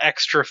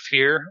extra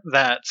fear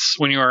that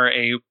when you are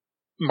a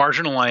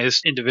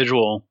marginalized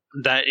individual,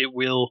 that it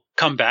will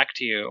come back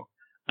to you.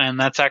 And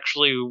that's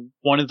actually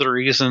one of the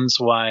reasons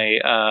why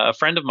a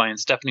friend of mine,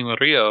 Stephanie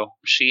Murillo,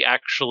 she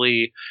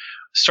actually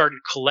started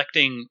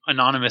collecting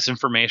anonymous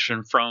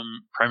information from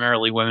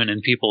primarily women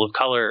and people of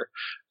color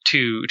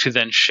to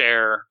then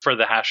share for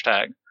the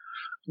hashtag,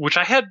 which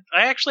I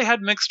actually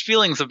had mixed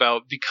feelings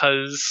about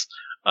because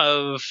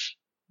of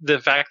the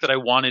fact that I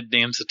wanted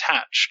names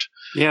attached.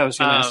 Yeah, I was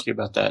going to ask you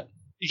about that.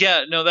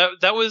 Yeah, no,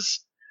 that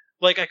was,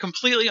 like, I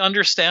completely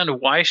understand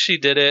why she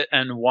did it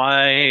and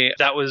why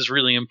that was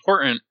really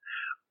important,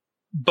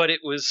 but it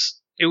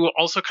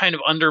also kind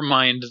of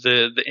undermined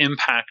the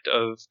impact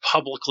of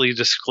publicly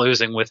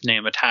disclosing with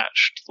name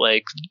attached,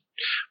 like,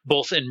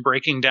 both in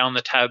breaking down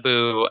the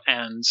taboo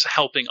and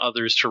helping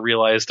others to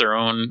realize their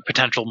own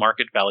potential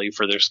market value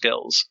for their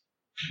skills.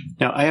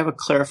 Now, I have a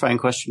clarifying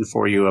question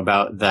for you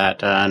about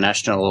that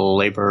National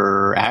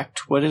Labor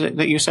Act. What is it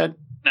that you said?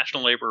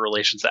 National Labor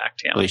Relations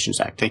Act, yeah. Relations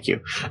Act, thank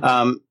you.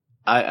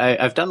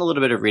 I've done a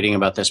little bit of reading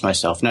about this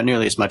myself, not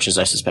nearly as much as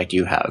I suspect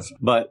you have,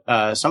 but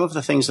some of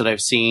the things that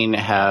I've seen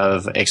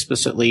have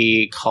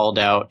explicitly called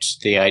out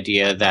the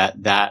idea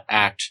that that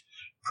act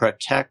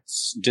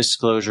protects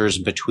disclosures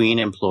between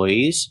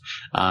employees,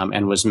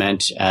 and was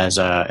meant as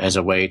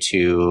a way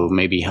to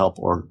maybe help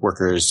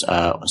workers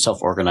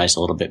self-organize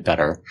a little bit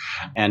better.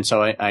 And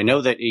so I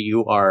know that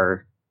you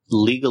are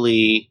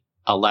legally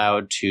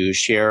allowed to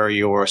share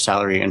your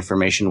salary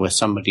information with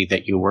somebody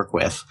that you work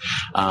with.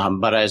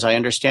 But as I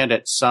understand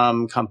it,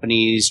 some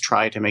companies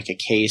try to make a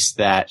case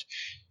that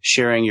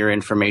sharing your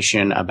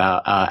information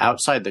about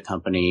outside the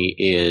company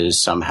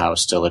is somehow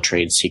still a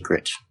trade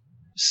secret.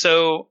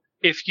 So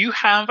if you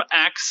have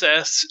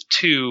access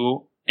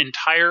to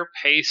entire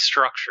pay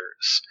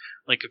structures,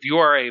 like if you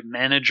are a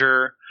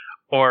manager,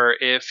 or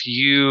if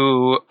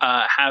you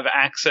have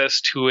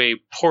access to a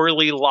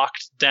poorly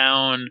locked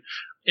down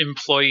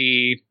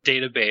employee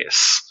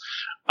database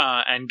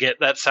and get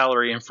that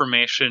salary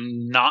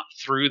information not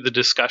through the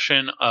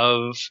discussion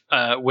of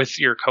with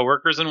your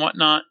coworkers and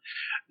whatnot,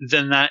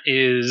 then that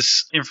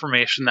is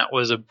information that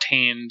was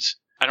obtained,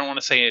 I don't want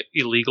to say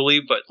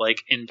illegally, but like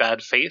in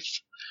bad faith.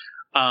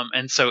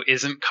 And so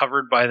isn't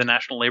covered by the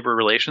National Labor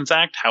Relations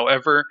Act.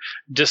 However,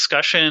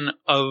 discussion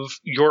of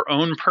your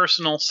own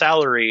personal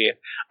salary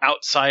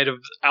outside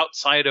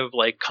of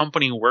like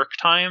company work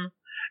time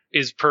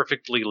is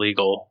perfectly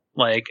legal.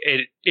 Like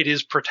it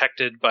is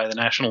protected by the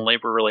National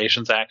Labor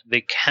Relations Act.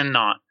 They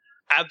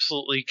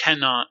absolutely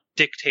cannot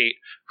dictate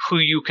who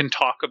you can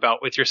talk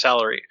about with your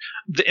salary.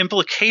 The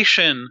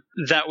implication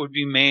that would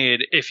be made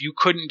if you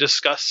couldn't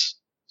discuss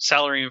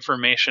salary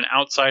information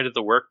outside of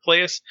the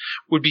workplace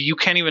would be you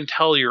can't even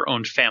tell your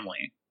own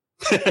family,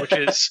 which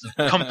is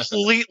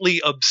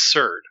completely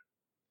absurd.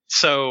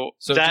 So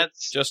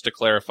that's just to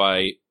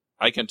clarify,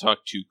 I can talk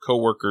to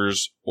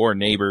coworkers or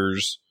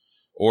neighbors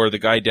or the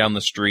guy down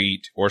the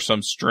street or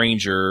some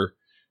stranger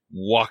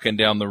walking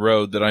down the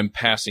road that I'm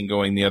passing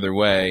going the other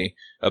way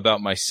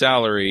about my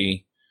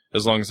salary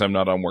as long as I'm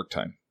not on work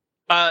time.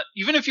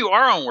 Even if you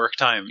are on work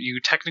time,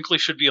 you technically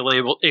should be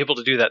able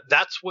to do that.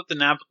 That's what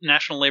the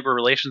National Labor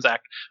Relations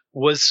Act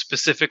was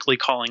specifically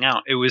calling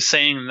out. It was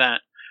saying that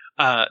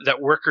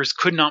that workers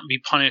could not be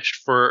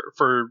punished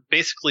for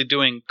basically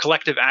doing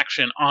collective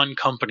action on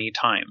company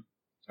time.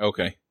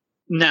 Okay.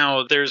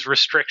 Now, there's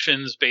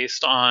restrictions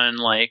based on,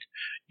 like,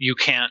 you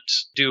can't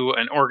do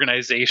an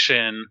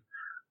organization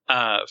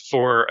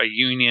for a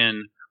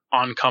union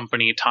on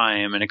company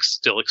time and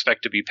still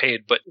expect to be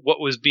paid. But what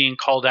was being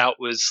called out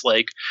was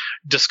like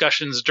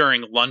discussions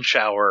during lunch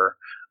hour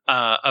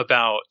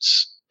about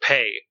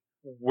pay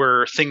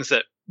were things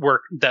that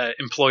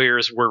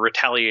employers were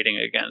retaliating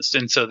against.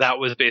 And so that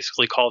was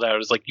basically called out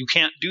as like, you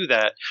can't do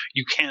that.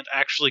 You can't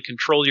actually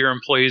control your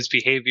employees'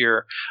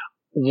 behavior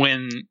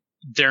when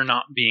they're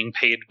not being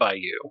paid by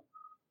you.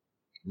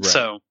 Right.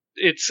 So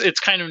it's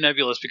kind of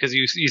nebulous because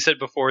you said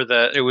before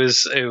that it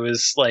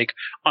was like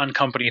on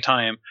company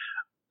time.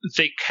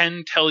 They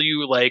can tell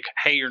you like,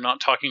 hey, you're not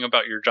talking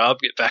about your job,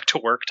 get back to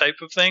work type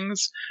of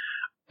things,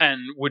 and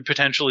would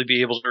potentially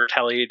be able to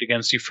retaliate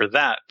against you for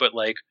that. But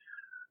like,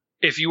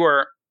 if you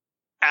are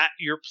at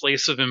your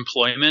place of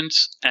employment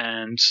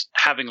and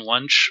having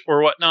lunch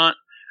or whatnot,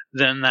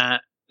 then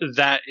that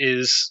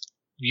is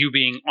you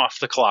being off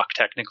the clock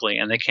technically,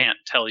 and they can't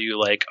tell you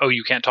like, oh,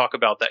 you can't talk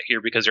about that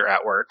here because you're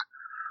at work.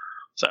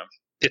 So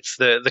it's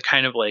the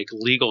kind of like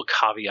legal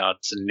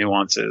caveats and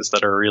nuances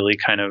that are really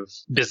kind of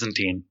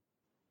Byzantine.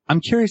 I'm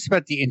curious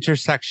about the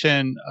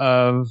intersection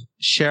of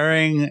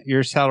sharing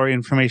your salary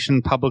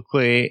information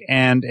publicly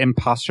and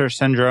imposter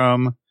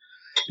syndrome,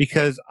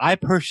 because I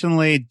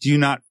personally do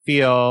not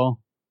feel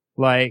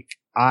like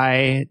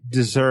I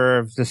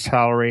deserve the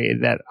salary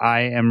that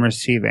I am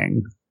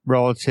receiving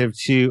relative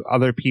to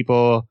other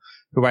people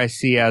who I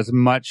see as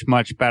much,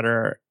 much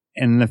better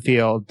in the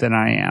field than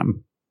I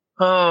am.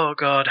 Oh,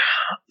 God.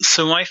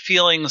 So my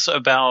feelings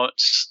about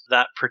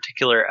that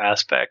particular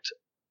aspect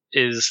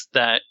is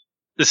that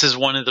this is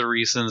one of the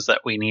reasons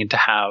that we need to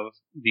have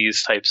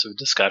these types of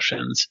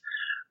discussions,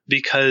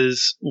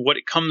 because what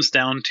it comes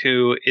down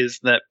to is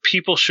that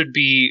people should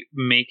be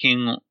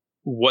making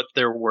what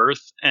they're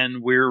worth,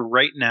 and we're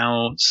right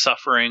now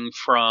suffering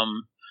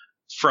from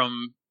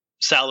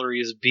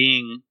salaries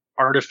being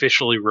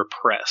artificially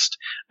repressed.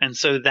 And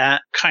so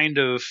that kind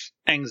of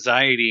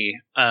anxiety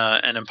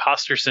and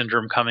imposter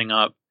syndrome coming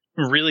up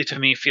really to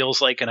me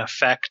feels like an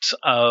effect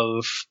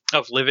of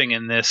living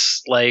in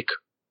this like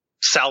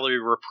salary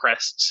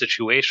repressed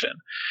situation.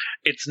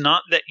 It's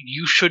not that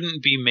you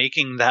shouldn't be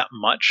making that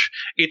much,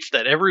 it's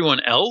that everyone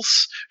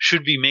else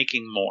should be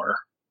making more.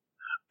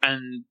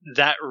 And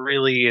that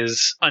really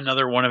is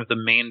another one of the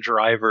main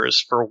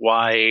drivers for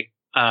why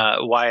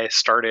I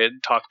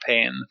started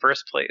TalkPay in the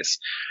first place.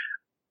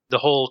 The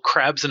whole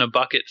crabs in a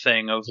bucket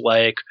thing of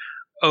like,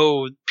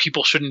 oh,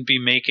 people shouldn't be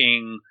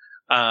making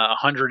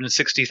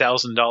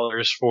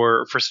 $160,000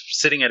 for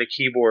sitting at a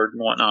keyboard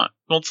and whatnot.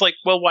 Well, it's like,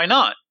 well, why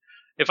not?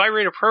 If I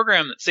write a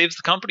program that saves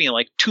the company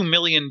like $2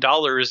 million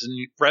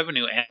in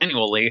revenue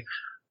annually,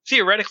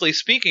 theoretically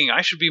speaking,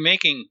 I should be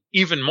making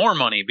even more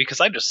money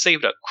because I just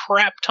saved a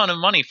crap ton of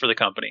money for the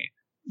company.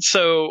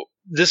 So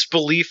this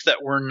belief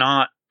that we're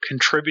not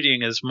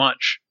contributing as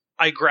much,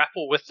 I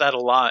grapple with that a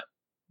lot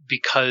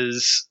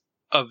because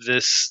of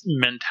this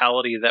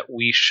mentality that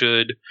we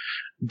should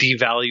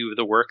devalue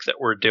the work that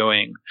we're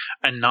doing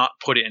and not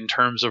put it in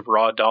terms of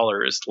raw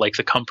dollars like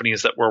the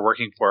companies that we're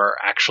working for are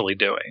actually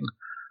doing.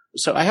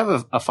 So I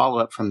have a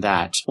follow-up from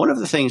that. One of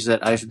the things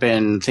that I've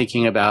been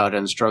thinking about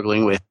and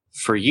struggling with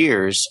for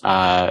years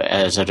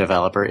as a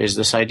developer is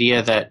this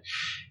idea that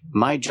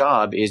my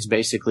job is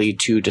basically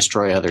to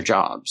destroy other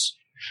jobs.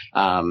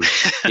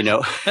 You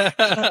know,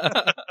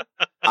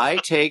 I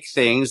take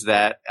things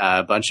that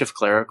a bunch of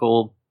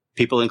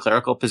people in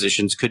clerical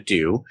positions could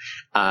do,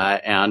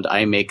 and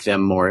I make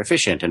them more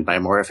efficient. And by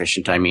more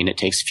efficient, I mean it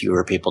takes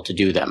fewer people to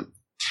do them.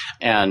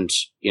 And,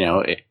 you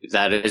know,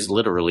 that is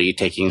literally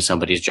taking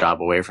somebody's job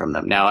away from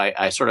them. Now,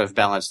 I sort of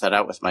balance that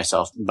out with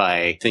myself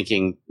by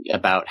thinking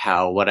about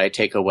how what I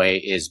take away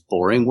is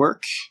boring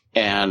work.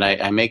 And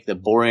I make the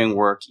boring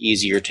work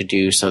easier to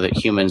do so that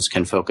humans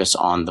can focus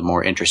on the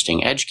more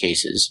interesting edge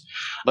cases.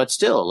 But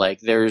still,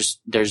 like, there's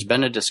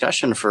been a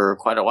discussion for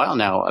quite a while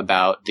now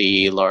about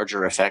the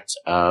larger effects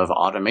of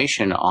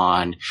automation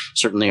on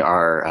certainly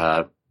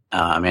our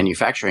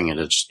manufacturing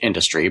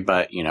industry,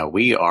 but you know,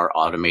 we are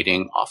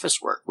automating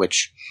office work,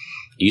 which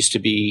used to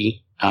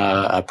be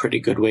a pretty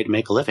good way to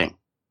make a living.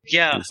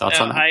 Yeah,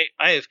 thoughts on that?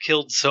 I have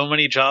killed so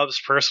many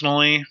jobs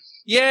personally.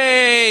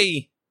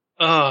 Yay!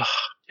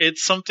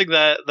 It's something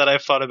that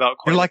I've thought about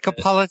quite. You're like a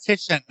bit. a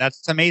politician.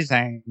 That's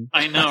amazing.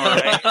 I know,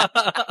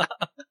 right?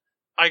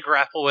 I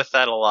grapple with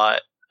that a lot,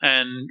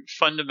 and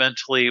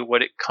fundamentally,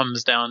 what it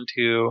comes down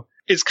to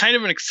is kind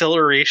of an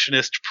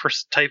accelerationist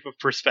type of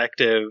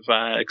perspective.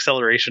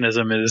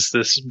 Accelerationism is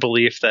this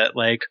belief that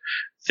like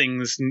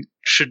things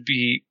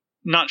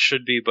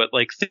but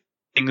like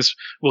things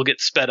will get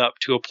sped up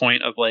to a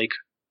point of like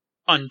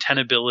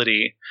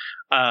untenability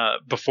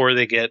before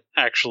they get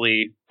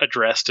actually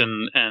addressed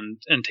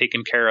and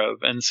taken care of.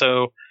 And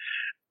so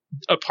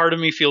a part of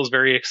me feels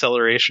very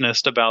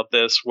accelerationist about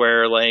this,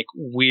 where like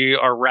we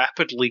are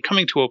rapidly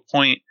coming to a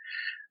point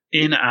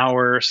in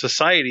our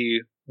society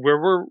where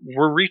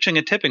we're reaching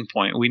a tipping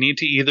point. We need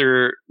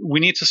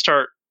to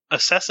start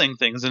assessing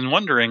things and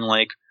wondering,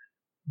 like,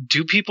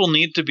 do people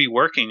need to be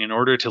working in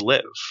order to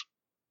live?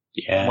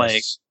 Yes.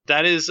 Like,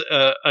 that is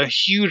a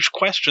huge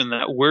question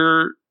that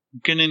we're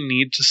going to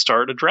need to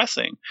start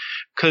addressing,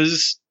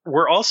 because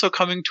we're also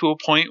coming to a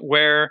point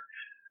where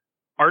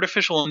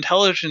artificial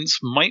intelligence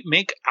might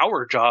make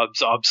our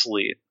jobs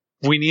obsolete.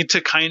 We need to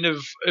kind of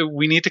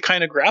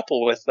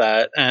grapple with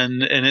that,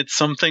 and it's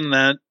something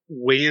that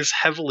weighs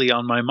heavily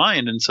on my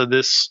mind. And so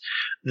this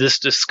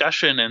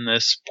discussion and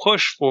this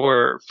push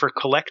for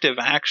collective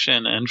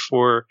action and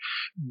for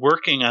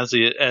working as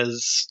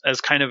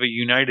kind of a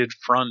united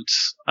front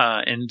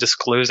in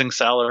disclosing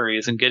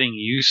salaries and getting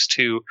used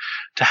to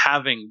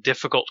having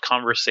difficult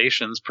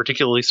conversations,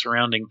 particularly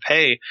surrounding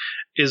pay,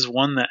 is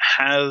one that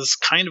has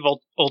kind of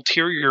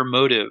ulterior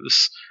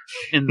motives.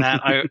 In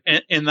that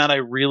I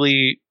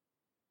really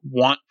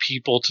want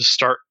people to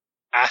start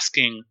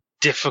asking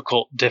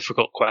difficult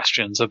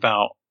questions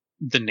about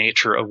the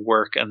nature of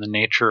work and the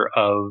nature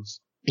of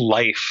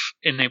life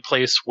in a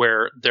place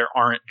where there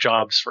aren't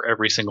jobs for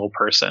every single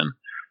person.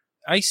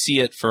 I see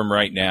it from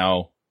right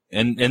now,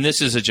 and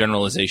this is a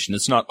generalization.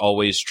 It's not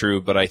always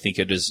true, but I think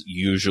it is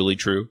usually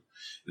true,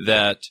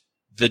 that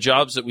the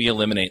jobs that we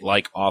eliminate,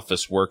 like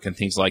office work and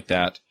things like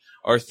that,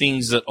 are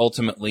things that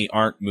ultimately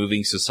aren't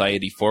moving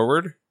society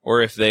forward.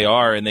 Or if they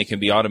are and they can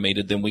be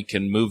automated, then we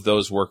can move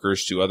those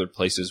workers to other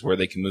places where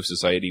they can move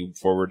society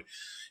forward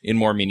in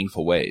more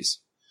meaningful ways.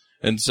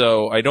 And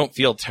so I don't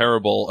feel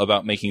terrible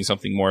about making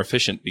something more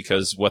efficient,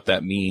 because what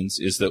that means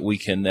is that we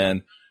can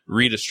then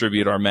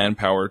redistribute our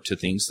manpower to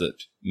things that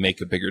make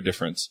a bigger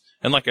difference.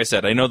 And like I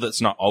said, I know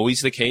that's not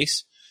always the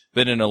case,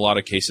 but in a lot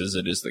of cases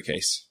it is the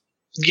case.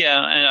 Yeah,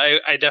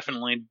 and I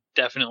definitely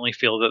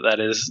feel that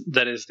is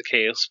the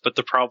case. But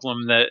the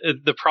problem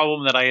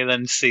that I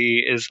then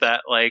see is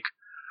that, like,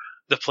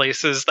 the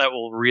places that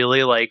will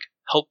really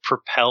help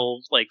propel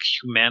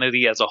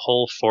humanity as a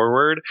whole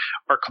forward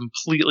are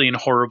completely and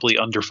horribly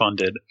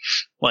underfunded.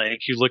 Like,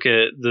 you look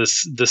at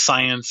the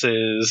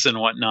sciences and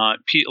whatnot.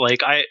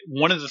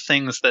 One of the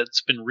things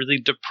that's been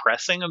really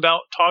depressing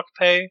about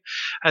TalkPay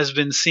has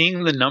been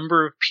seeing the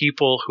number of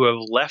people who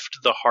have left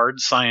the hard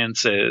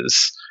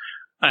sciences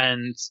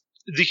and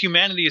the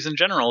humanities in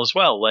general as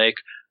well. Like,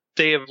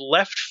 they have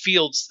left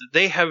fields that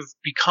they have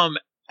become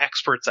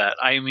experts at.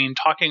 I mean,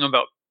 talking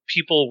about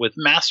people with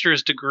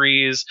master's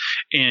degrees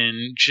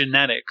in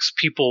genetics,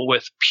 people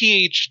with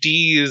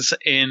PhDs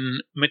in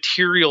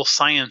material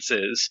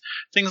sciences,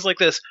 things like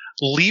this,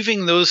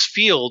 leaving those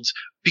fields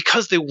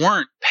because they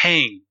weren't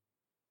paying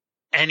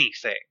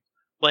anything.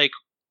 Like,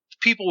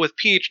 people with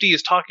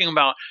PhDs talking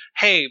about,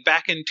 hey,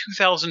 back in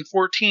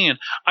 2014,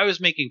 I was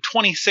making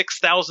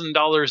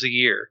 $26,000 a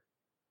year.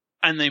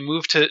 And they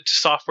moved to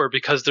software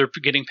because they're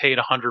getting paid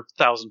 $100,000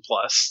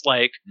 plus.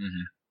 Like,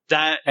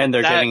 and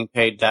they're getting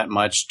paid that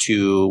much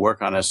to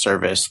work on a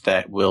service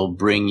that will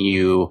bring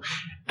you,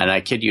 and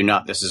I kid you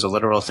not, this is a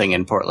literal thing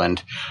in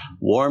Portland,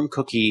 warm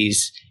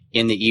cookies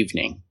in the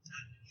evening,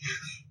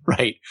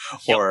 right?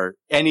 Yep. Or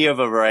any of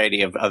a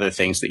variety of other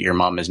things that your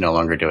mom is no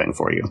longer doing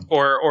for you.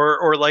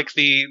 Or like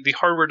the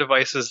hardware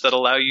devices that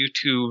allow you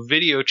to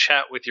video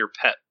chat with your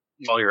pet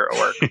while you're at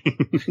work.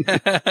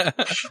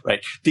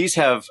 Right. These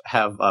have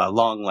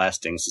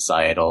long-lasting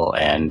societal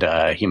and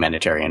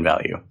humanitarian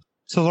value.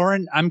 So,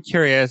 Lauren, I'm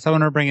curious. I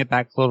want to bring it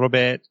back a little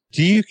bit.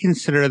 Do you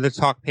consider the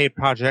TalkPay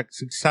project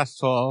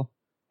successful?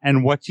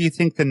 And what do you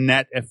think the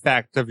net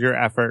effect of your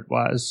effort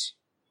was?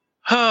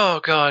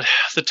 Oh, God.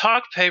 The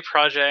TalkPay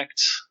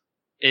project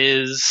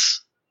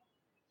is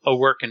a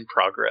work in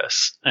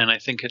progress, and I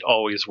think it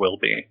always will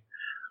be.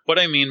 What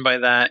I mean by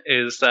that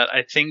is that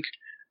I think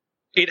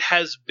it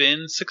has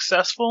been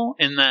successful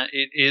in that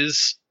it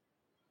is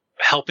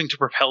helping to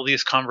propel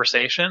these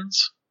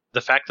conversations. The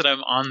fact that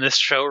I'm on this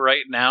show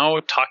right now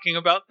talking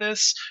about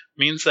this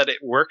means that it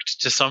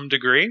worked to some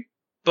degree,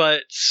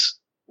 but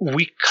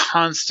we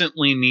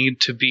constantly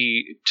need to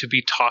be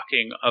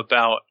talking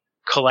about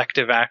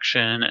collective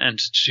action and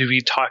to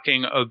be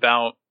talking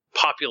about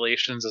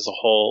populations as a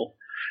whole.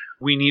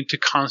 We need to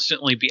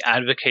constantly be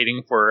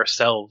advocating for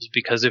ourselves,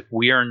 because if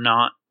we are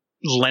not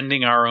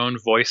lending our own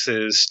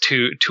voices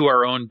to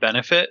our own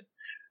benefit,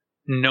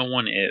 no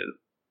one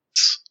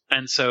is.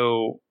 And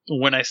so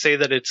when I say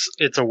that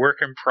it's a work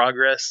in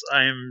progress,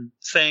 I'm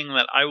saying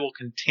that I will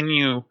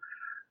continue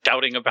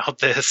doubting about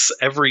this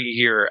every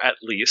year at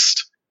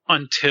least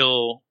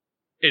until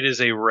it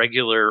is a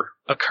regular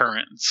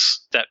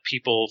occurrence that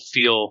people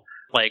feel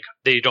like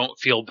they don't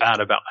feel bad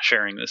about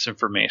sharing this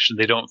information.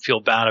 They don't feel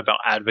bad about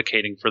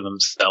advocating for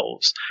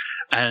themselves.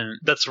 And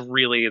that's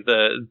really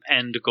the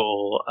end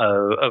goal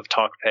of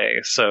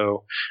TalkPay.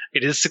 So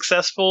it is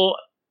successful,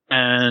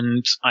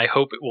 and I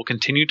hope it will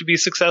continue to be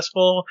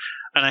successful.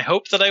 And I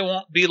hope that I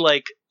won't be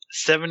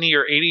 70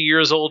 or 80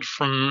 years old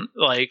from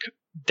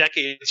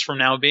decades from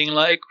now being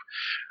like,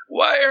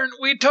 why aren't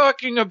we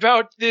talking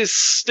about this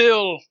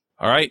still?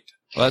 All right.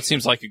 Well, that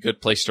seems like a good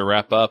place to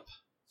wrap up.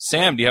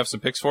 Sam, do you have some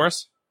picks for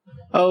us?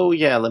 Oh,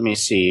 yeah, let me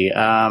see.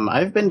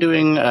 I've been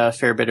doing a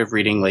fair bit of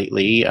reading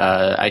lately.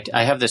 I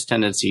have this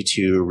tendency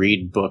to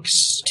read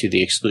books to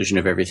the exclusion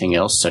of everything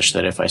else, such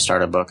that if I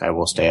start a book, I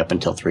will stay up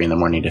until 3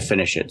 a.m. to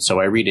finish it.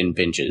 So I read in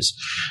binges.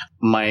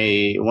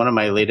 One of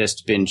my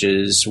latest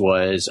binges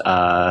was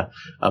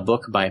a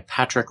book by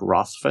Patrick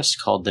Rothfuss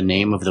called The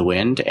Name of the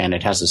Wind, and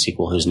it has a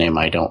sequel whose name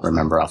I don't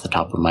remember off the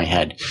top of my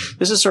head.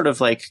 This is sort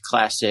of like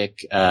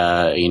classic,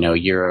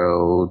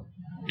 Euro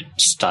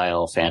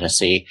style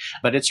fantasy,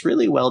 but it's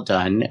really well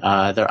done.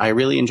 I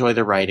really enjoy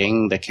the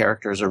writing. The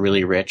characters are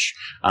really rich.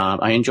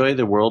 I enjoy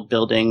the world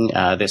building.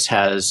 This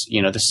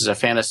is a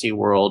fantasy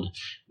world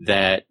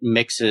that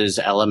mixes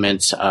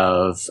elements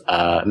of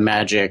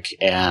magic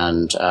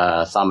and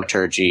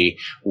thaumaturgy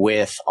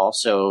with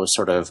also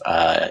sort of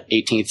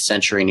 18th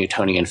century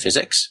Newtonian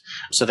physics.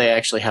 So they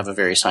actually have a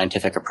very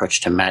scientific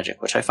approach to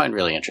magic, which I find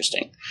really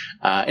interesting.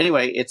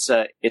 Anyway, it's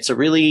a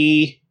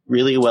really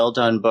well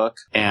done book.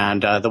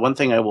 And the one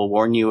thing I will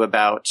warn you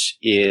about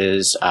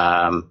is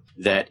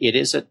that it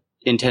is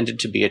intended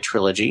to be a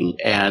trilogy,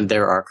 and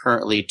there are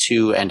currently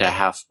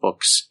 2.5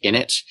 books in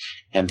it.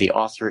 And the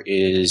author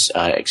is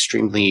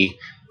extremely,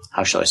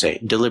 how shall I say,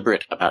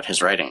 deliberate about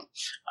his writing.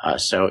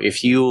 So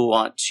if you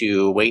want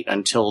to wait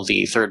until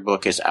the 3rd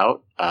book is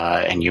out,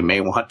 and you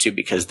may want to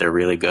because they're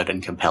really good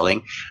and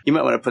compelling, you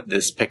might want to put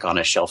this pick on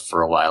a shelf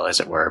for a while, as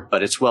it were.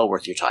 But it's well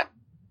worth your time.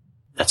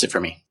 That's it for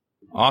me.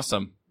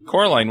 Awesome.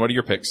 Coraline, what are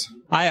your picks?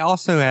 I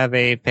also have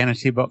a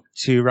fantasy book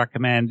to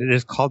recommend. It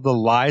is called The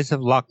Lies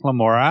of Locke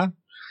Lamora.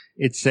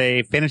 It's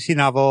a fantasy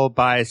novel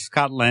by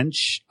Scott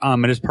Lynch.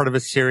 It is part of a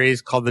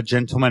series called the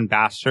Gentleman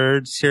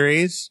Bastard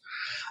series.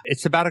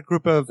 It's about a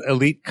group of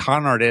elite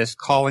con artists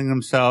calling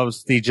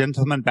themselves the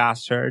Gentleman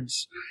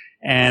Bastards.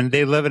 And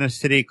they live in a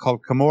city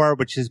called Camorra,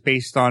 which is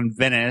based on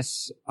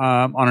Venice,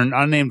 on an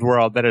unnamed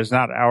world that is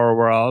not our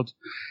world.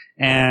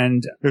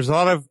 And there's a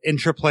lot of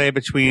interplay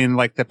between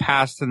like the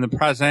past and the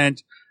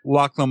present.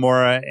 Locke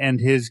Lamora and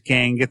his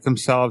gang get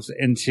themselves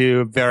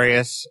into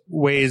various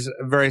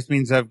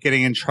means of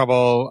getting in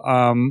trouble,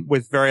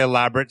 with very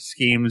elaborate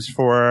schemes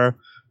for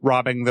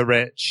robbing the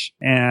rich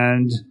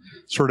and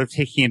sort of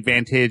taking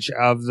advantage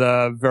of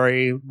the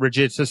very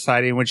rigid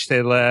society in which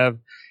they live.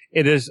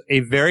 It is a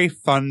very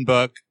fun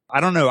book.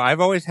 I don't know.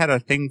 I've always had a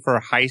thing for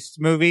heist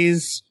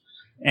movies,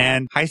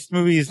 and heist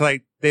movies,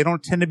 like, they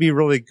don't tend to be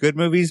really good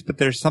movies, but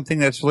there's something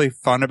that's really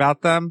fun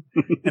about them.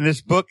 And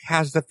this book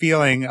has the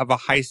feeling of a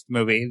heist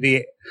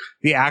movie.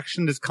 The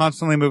action is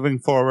constantly moving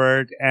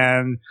forward,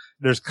 and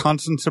there's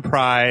constant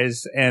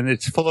surprise, and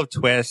it's full of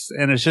twists,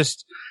 and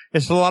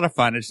it's a lot of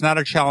fun. It's not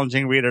a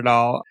challenging read at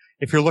all.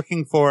 If you're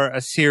looking for a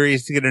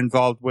series to get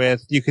involved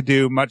with, you could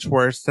do much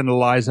worse than The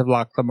Lies of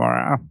Locke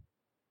Lamora.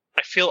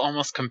 I feel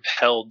almost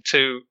compelled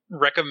to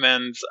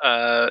recommend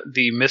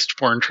the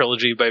Mistborn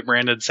trilogy by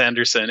Brandon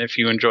Sanderson if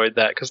you enjoyed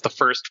that, because the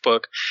first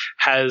book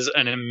has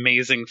an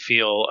amazing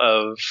feel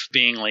of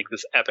being like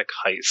this epic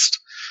heist.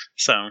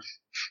 So,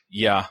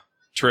 yeah,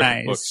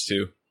 terrific books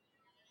too.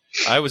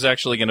 I was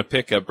actually going to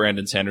pick a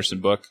Brandon Sanderson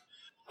book.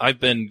 I've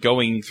been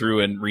going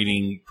through and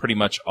reading pretty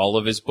much all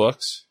of his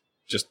books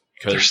just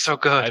because they're so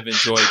good. I've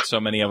enjoyed so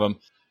many of them.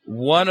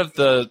 One of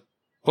the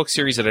book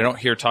series that I don't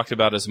hear talked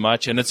about as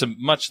much, and it's a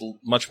much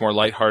more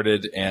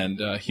lighthearted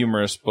and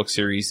humorous book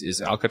series, is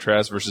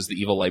Alcatraz versus the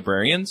Evil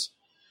Librarians.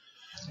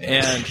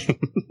 And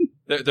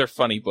they're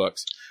funny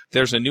books.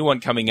 There's a new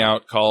one coming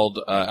out called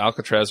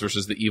Alcatraz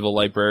versus the Evil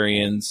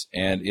Librarians,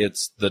 and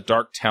it's The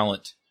Dark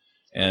Talent.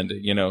 And,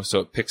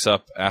 so it picks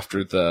up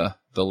after the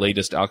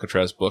latest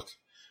Alcatraz book,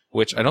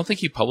 which I don't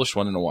think he published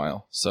one in a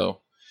while.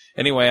 So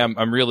anyway,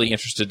 I'm really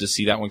interested to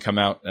see that one come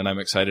out, and I'm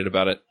excited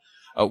about it.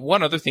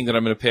 One other thing that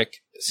I'm going to pick,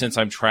 since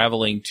I'm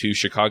traveling to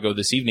Chicago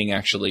this evening,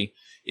 actually,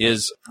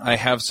 is I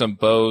have some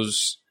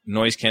Bose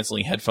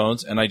noise-canceling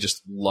headphones, and I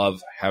just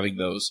love having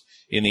those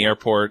in the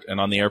airport and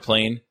on the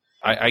airplane.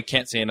 I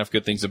can't say enough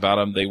good things about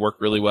them. They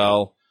work really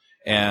well,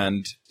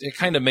 and it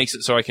kind of makes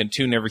it so I can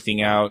tune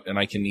everything out, and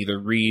I can either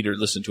read or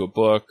listen to a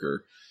book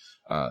or,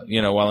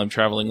 while I'm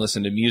traveling,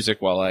 listen to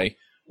music while I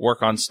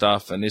work on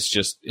stuff, and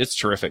it's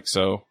terrific.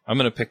 So I'm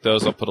going to pick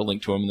those. I'll put a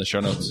link to them in the show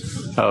notes.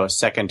 Oh,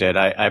 seconded.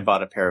 I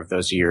bought a pair of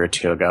those a year or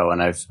two ago,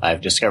 and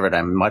I've discovered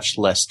I'm much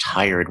less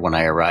tired when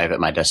I arrive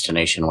at my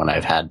destination when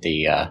I've had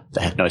the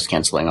noise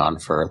canceling on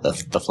for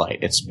the flight.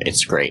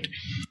 It's great.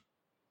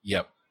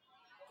 Yep.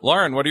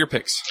 Lauren, what are your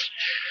picks?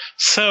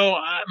 So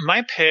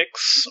my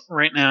picks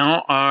right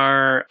now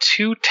are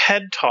 2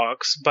 TED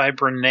Talks by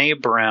Brené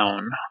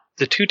Brown.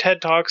 The 2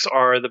 TED Talks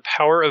are The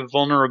Power of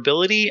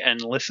Vulnerability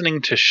and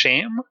Listening to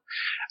Shame.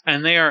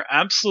 And they are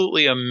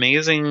absolutely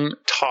amazing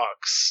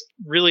talks,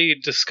 really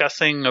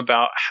discussing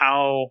about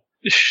how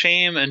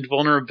shame and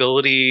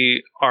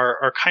vulnerability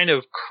are kind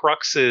of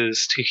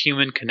cruxes to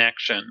human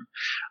connection.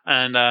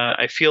 And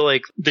I feel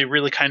like they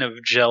really kind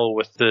of gel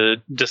with the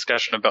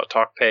discussion about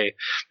TalkPay,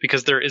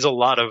 because there is a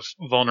lot of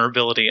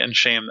vulnerability and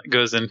shame that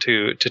goes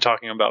into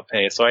talking about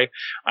pay. So I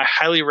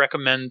highly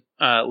recommend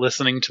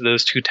listening to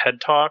those 2 TED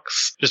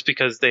Talks, just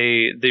because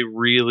they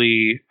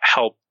really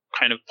help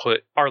kind of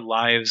put our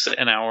lives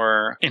and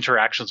our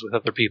interactions with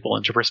other people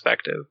into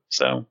perspective.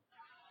 So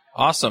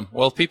awesome.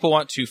 Well, if people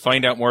want to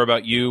find out more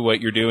about you,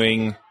 what you're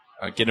doing,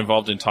 get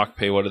involved in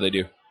TalkPay, what do they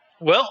do?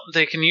 Well,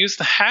 they can use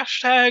the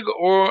hashtag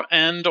or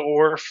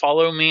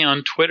follow me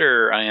on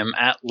Twitter. I am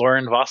at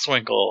Lauren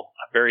Voswinkel,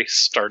 a very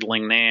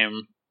startling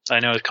name. I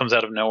know it comes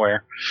out of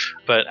nowhere,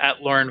 but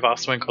at Lauren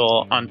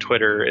Voswinkel on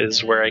Twitter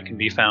is where I can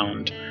be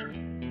found.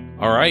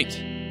 All right.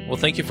 Well,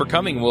 thank you for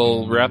coming.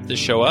 We'll wrap this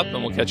show up,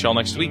 and we'll catch y'all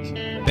next week.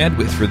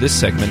 Bandwidth for this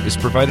segment is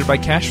provided by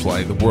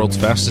CacheFly, the world's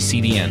fastest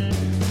CDN.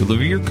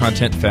 Deliver your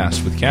content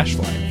fast with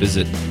CacheFly.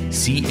 Visit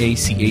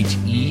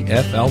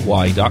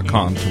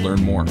CacheFly.com to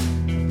learn more.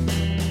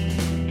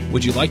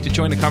 Would you like to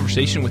join a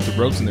conversation with the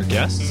Rogues and their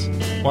guests?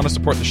 Want to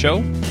support the show?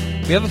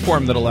 We have a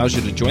forum that allows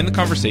you to join the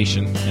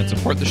conversation and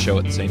support the show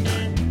at the same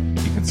time.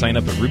 You can sign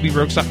up at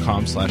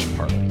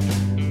rubyrogues.com/parley.